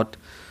came out,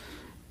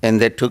 and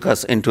they took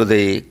us into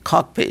the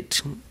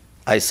cockpit.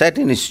 I sat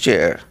in his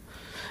chair,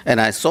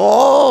 and I saw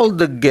all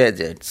the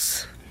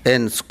gadgets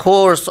and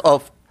scores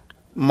of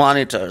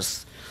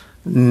monitors.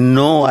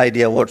 No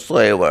idea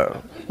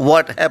whatsoever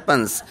what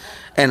happens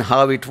and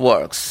how it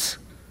works.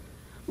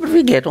 But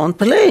we get on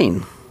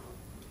plane.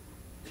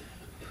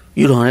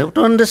 You don't have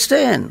to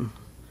understand.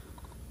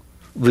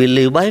 We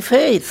live by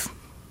faith.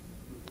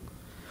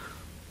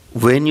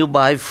 When you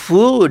buy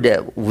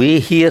food, we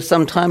hear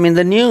sometime in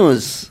the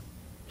news,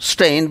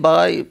 laced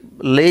by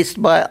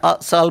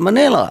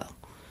salmonella.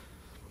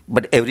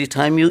 But every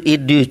time you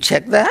eat, do you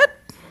check that?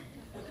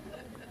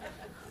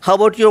 How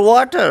about your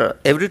water?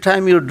 Every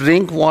time you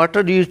drink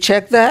water, do you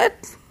check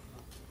that?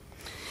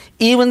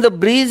 Even the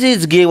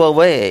breezes give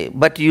away,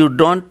 but you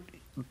don't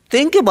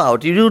think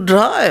about it, you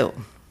drive.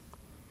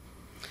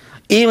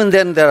 Even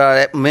then, there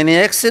are many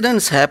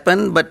accidents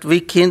happen, but we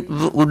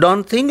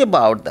don't think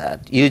about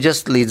that. You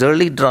just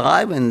leisurely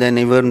drive and then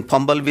even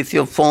fumble with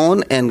your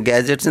phone and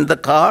gadgets in the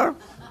car.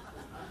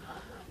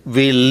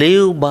 We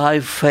live by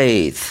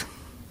faith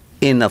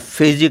in a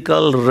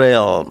physical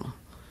realm.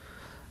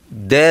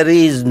 There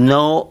is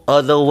no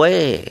other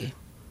way.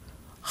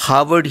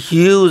 Howard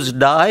Hughes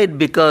died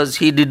because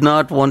he did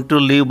not want to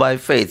live by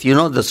faith. You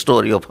know the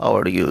story of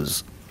Howard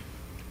Hughes.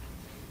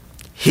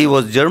 He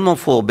was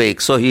germophobic,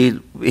 so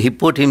he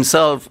put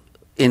himself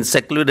in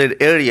secluded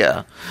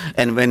area.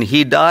 And when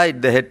he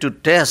died, they had to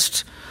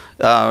test,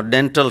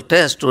 dental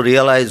test to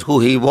realize who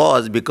he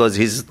was, because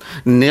his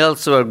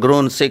nails were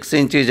grown 6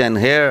 inches and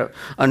hair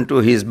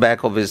unto his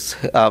back of his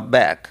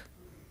back.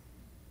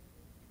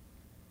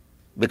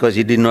 Because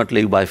he did not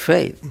live by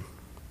faith.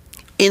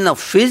 In a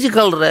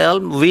physical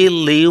realm, we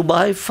live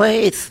by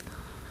faith.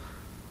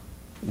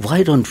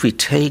 Why don't we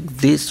take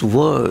this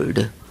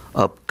word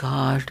of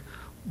God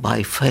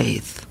by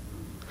faith?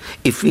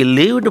 If we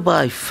lived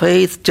by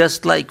faith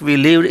just like we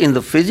lived in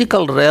the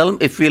physical realm,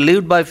 if we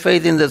lived by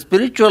faith in the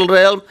spiritual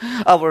realm,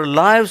 our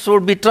lives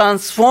would be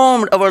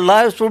transformed. Our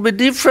lives would be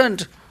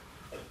different.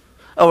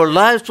 Our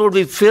lives would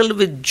be filled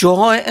with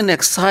joy and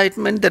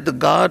excitement that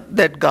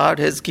God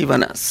has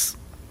given us.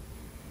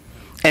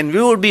 And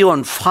we would be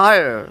on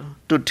fire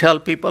to tell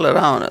people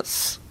around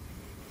us.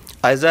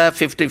 Isaiah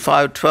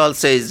 55:12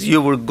 says,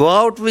 "You will go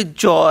out with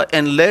joy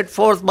and led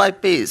forth by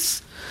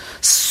peace,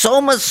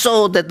 so much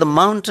so that the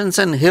mountains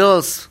and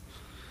hills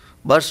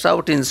burst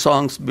out in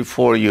songs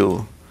before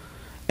you,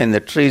 and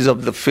the trees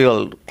of the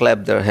field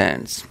clap their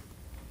hands."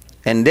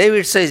 And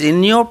David says,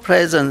 "In your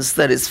presence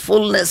there is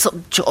fullness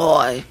of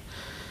joy.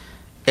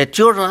 At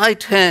your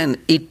right hand,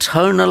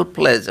 eternal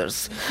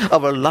pleasures."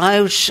 Our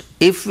lives,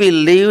 if we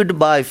lived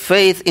by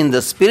faith in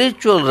the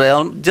spiritual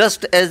realm,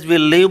 just as we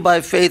live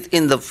by faith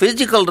in the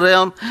physical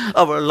realm,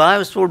 our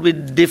lives would be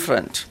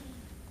different.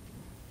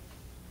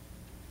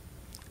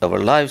 Our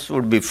lives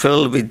would be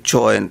filled with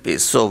joy and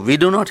peace. So we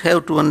do not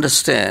have to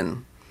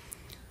understand,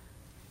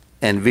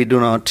 and we do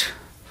not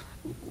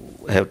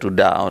have to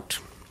doubt.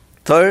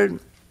 Third,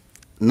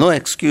 no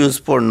excuse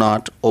for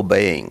not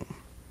obeying.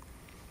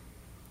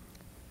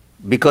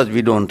 Because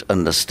we don't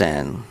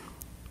understand,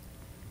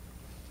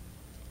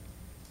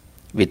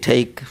 we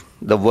take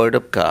the word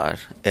of God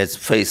as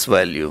face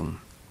value.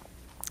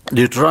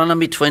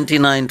 Deuteronomy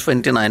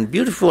 29:29,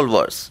 beautiful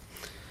verse.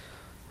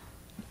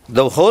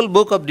 The whole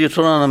book of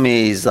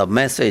Deuteronomy is a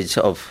message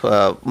of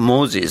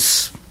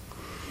Moses.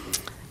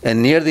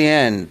 And near the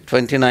end,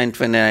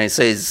 29:29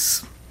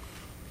 says,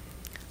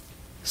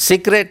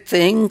 "Secret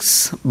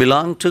things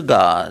belong to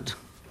God,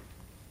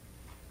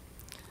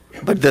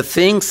 but the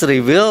things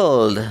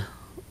revealed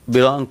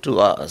belong to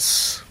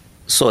us,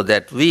 so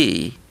that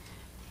we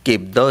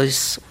keep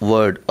this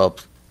word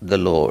of the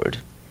Lord."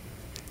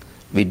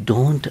 We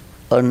don't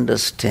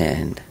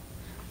understand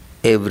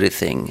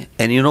everything.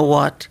 And you know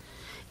what?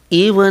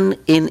 Even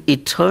in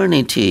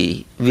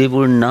eternity, we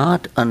will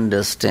not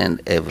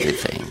understand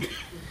everything.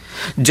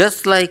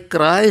 Just like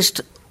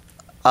Christ,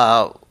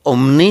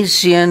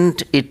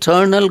 omniscient,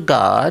 eternal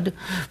God,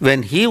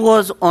 when he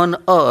was on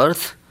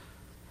earth,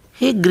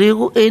 he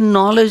grew in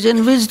knowledge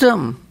and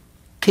wisdom.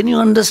 Can you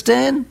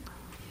understand?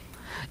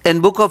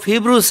 And book of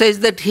Hebrews says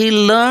that he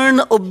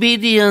learned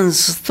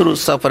obedience through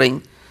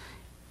suffering.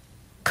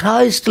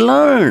 Christ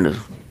learned.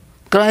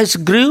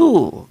 Christ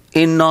grew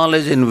in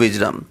knowledge and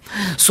wisdom.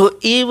 So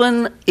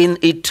even in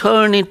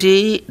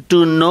eternity,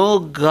 to know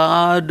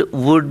God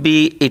would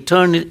be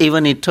eternity.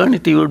 Even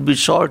eternity would be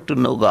short to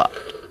know God.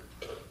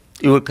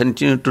 You will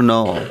continue to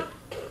know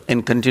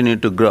and continue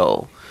to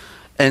grow.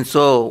 And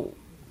so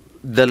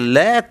the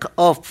lack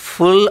of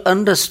full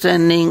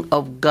understanding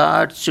of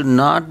God should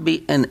not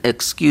be an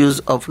excuse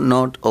of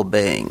not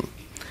obeying.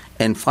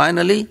 And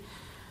finally,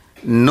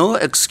 no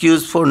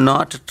excuse for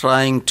not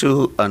trying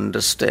to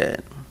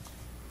understand.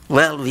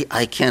 Well,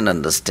 I can't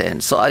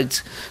understand. So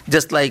it's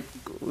just like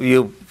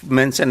you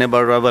mentioned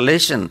about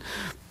Revelation.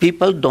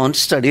 People don't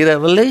study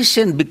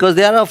Revelation because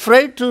they are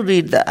afraid to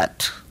read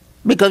that,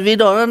 because we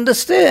don't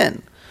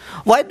understand.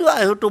 Why do I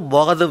have to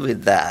bother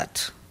with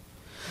that?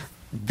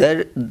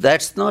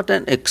 That's not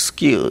an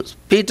excuse.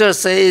 Peter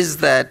says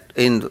that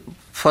in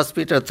 1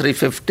 Peter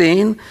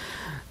 3:15,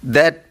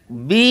 that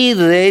be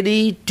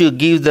ready to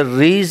give the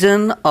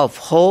reason of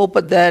hope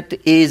that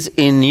is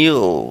in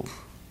you.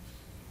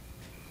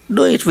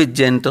 Do it with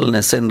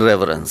gentleness and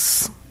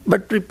reverence,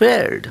 but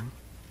prepared.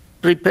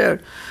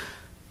 Prepared.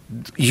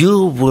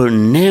 You will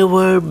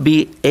never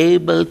be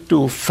able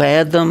to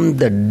fathom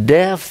the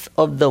depth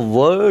of the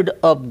Word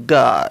of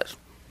God.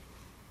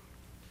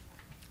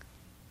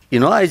 You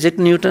know Isaac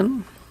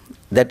Newton,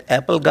 that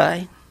Apple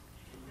guy?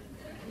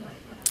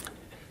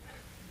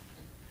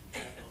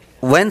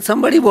 When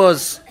somebody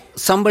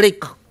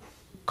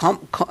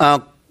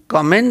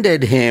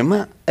commended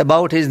him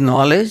about his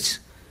knowledge,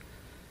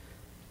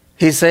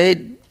 he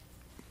said,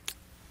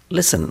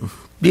 "Listen,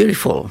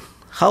 beautiful,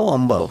 how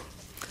humble."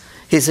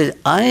 He said,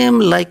 "I am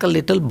like a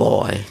little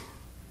boy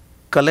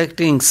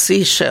collecting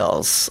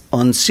seashells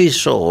on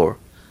seashore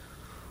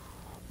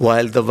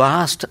while the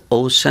vast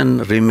ocean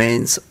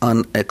remains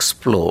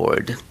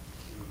unexplored.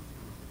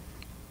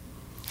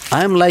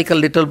 I am like a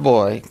little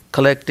boy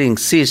collecting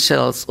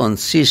seashells on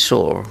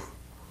seashore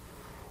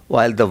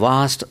while the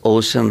vast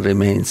ocean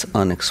remains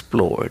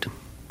unexplored.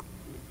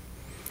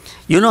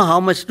 You know how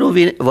much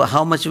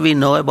we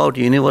know about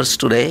universe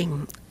today,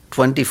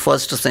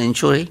 21st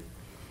century?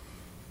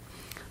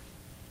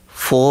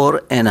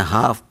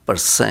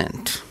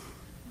 4.5%.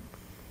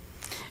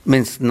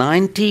 Means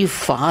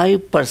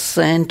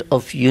 95%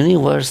 of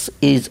universe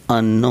is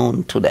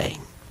unknown today.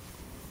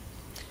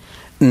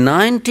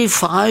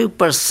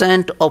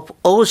 95% of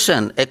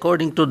ocean,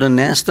 according to the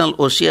National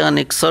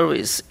Oceanic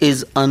Service,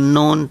 is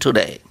unknown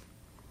today.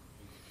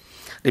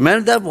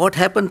 Remember that what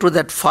happened to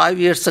that 5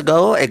 years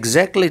ago,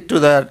 exactly to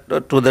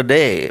the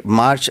day,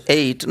 March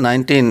 8,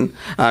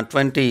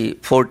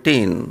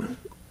 2014,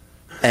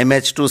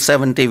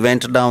 MH270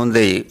 went down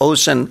the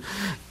ocean.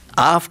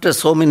 After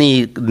so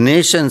many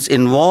nations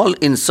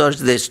involved in search,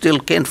 they still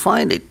can't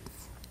find it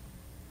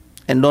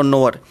and don't know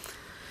what.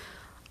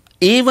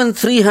 Even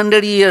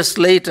 300 years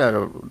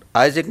later,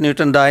 Isaac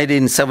Newton died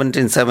in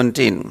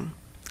 1717.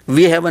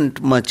 We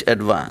haven't much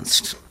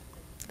advanced.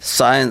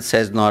 Science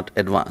has not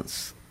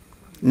advanced.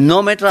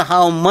 No matter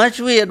how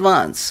much we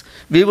advance,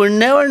 we will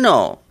never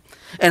know.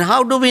 And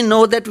how do we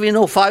know that we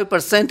know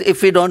 5%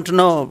 if we don't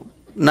know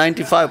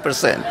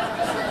 95%?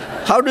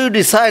 How do you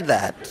decide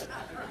that?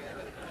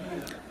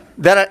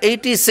 There are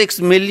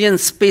 86 million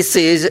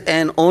species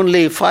and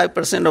only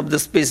 5% of the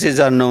species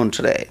are known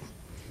today.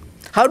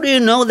 How do you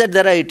know that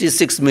there are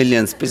 86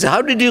 million species?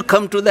 How did you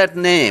come to that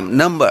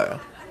number?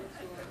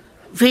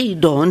 We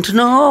don't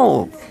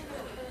know.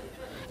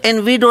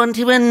 And we don't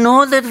even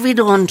know that we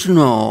don't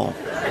know.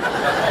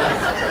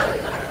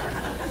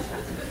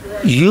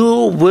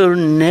 You will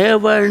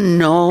never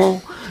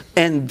know,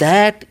 and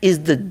that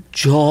is the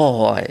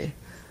joy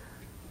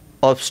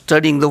of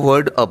studying the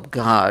Word of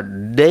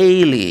God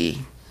daily,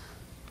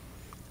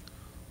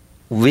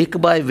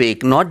 week by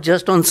week, not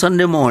just on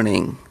Sunday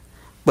morning,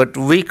 but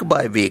week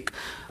by week.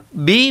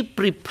 Be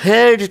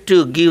prepared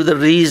to give the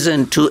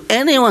reason to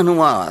anyone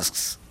who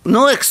asks.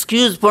 No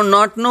excuse for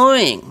not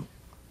knowing,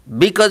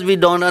 because we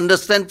don't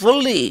understand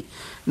fully.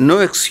 No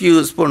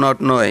excuse for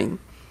not knowing.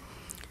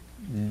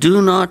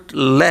 Do not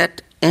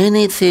let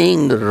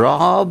anything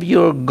rob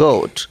your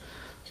goat,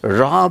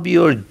 rob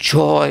your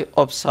joy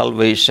of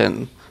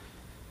salvation,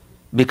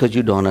 because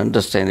you don't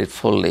understand it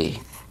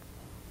fully.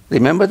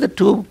 Remember the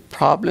two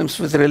problems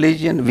with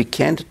religion? We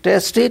can't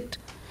test it,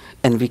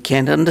 and we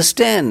can't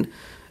understand.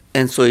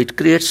 And so it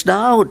creates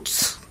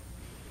doubts.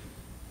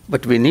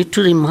 But we need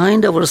to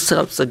remind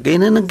ourselves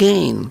again and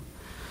again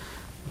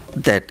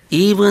that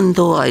even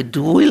though I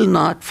will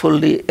not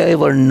fully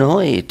ever know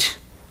it,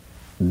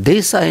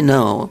 this I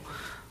know,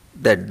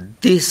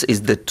 that this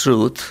is the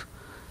truth.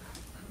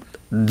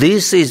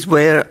 This is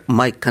where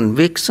my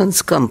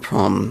convictions come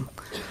from.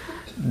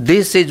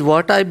 This is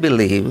what I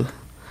believe,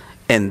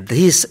 and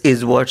this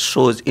is what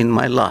shows in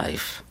my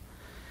life.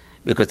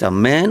 Because a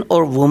man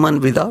or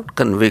woman without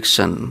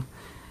conviction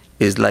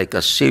is like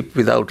a ship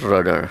without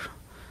rudder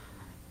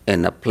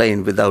and a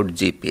plane without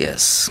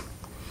GPS.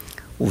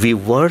 We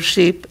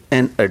worship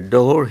and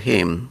adore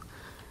Him.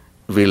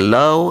 We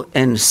love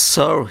and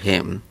serve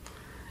Him.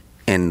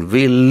 And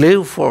we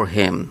live for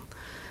Him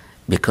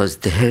because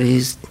there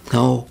is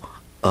no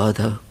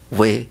other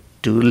way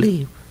to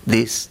live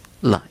this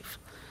life.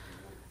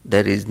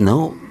 There is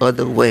no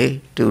other way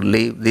to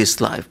live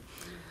this life.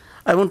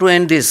 I want to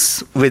end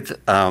this with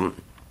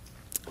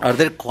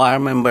other choir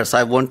members.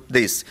 I want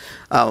to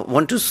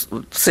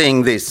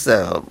sing this.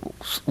 Oh,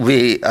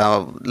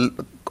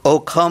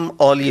 come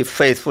all ye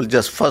faithful,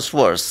 just first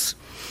verse.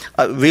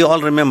 We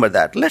all remember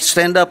that. Let's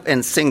stand up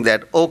and sing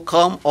that. Oh,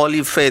 come all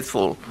ye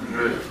faithful.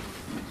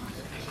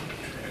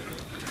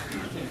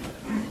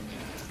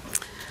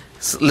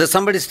 Let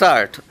somebody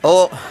start.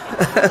 Oh,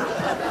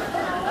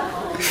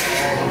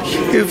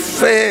 you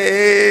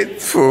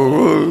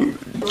faithful,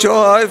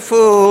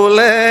 joyful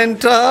and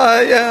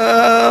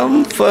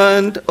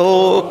triumphant,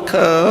 oh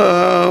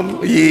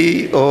come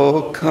ye,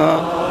 oh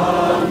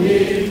come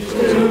ye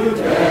to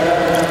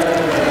heaven.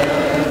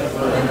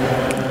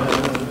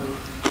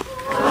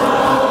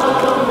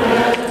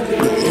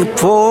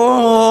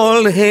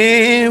 For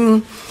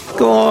Him,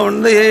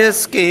 born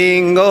this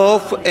King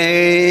of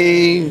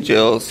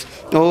angels,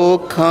 oh,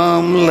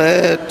 come,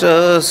 let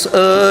us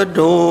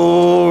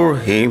adore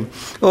Him.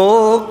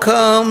 Oh,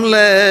 come,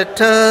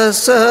 let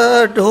us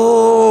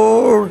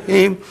adore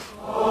Him.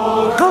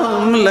 Oh,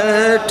 come,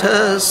 let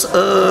us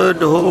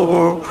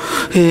adore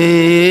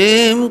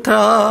Him,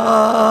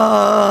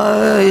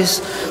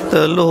 Christ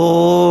the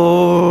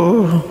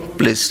Lord.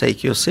 Please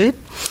take your seat.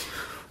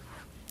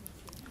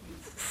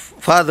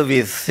 Father,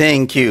 we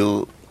thank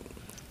You.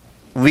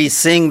 We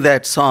sing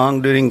that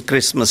song during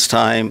Christmas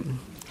time.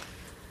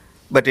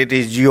 But it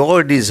is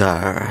Your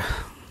desire,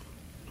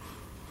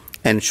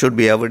 and should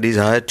be our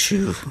desire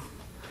too,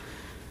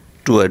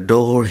 to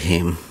adore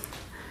Him,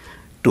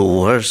 to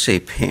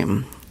worship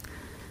Him,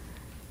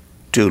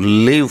 to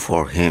live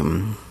for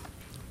Him,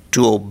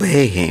 to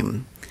obey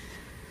Him,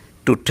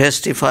 to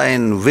testify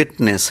and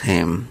witness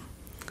Him,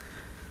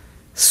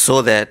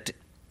 so that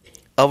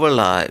our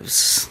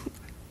lives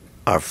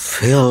are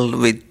filled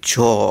with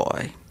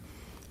joy,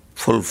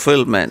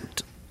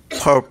 fulfillment,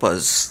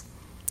 purpose,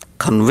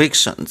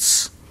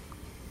 convictions,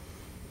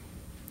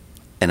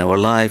 and our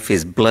life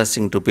is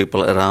blessing to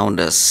people around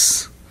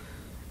us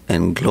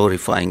and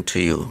glorifying to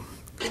you.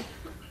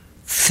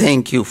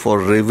 Thank you for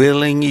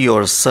revealing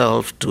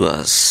yourself to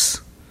us.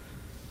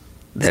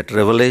 That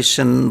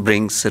revelation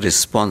brings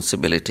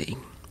responsibility.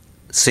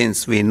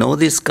 Since we know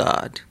this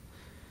God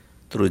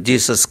through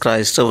Jesus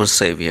Christ our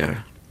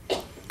Savior,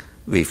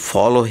 we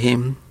follow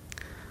Him,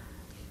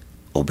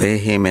 obey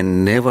Him,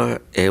 and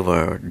never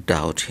ever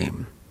doubt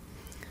Him.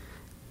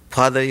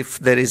 Father, if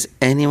there is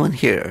anyone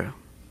here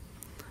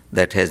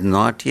that has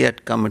not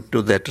yet come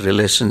into that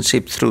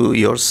relationship through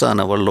your Son,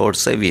 our Lord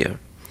Savior,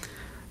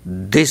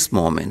 this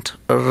moment,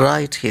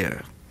 right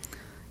here,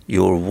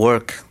 your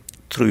work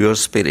through your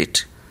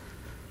Spirit,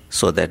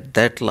 so that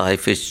that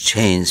life is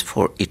changed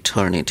for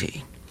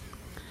eternity.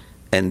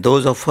 And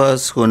those of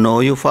us who know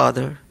you,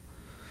 Father,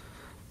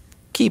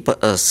 keep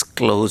us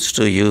close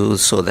to you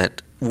so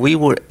that we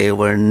will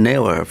ever,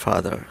 never,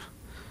 Father,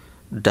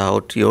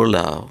 doubt your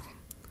love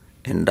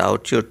and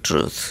doubt your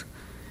truth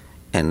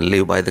and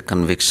live by the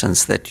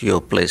convictions that you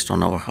have placed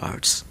on our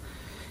hearts.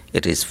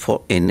 It is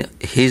for in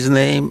His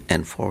name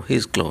and for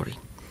His glory.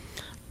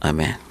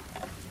 Amen.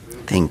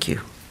 Thank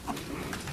you.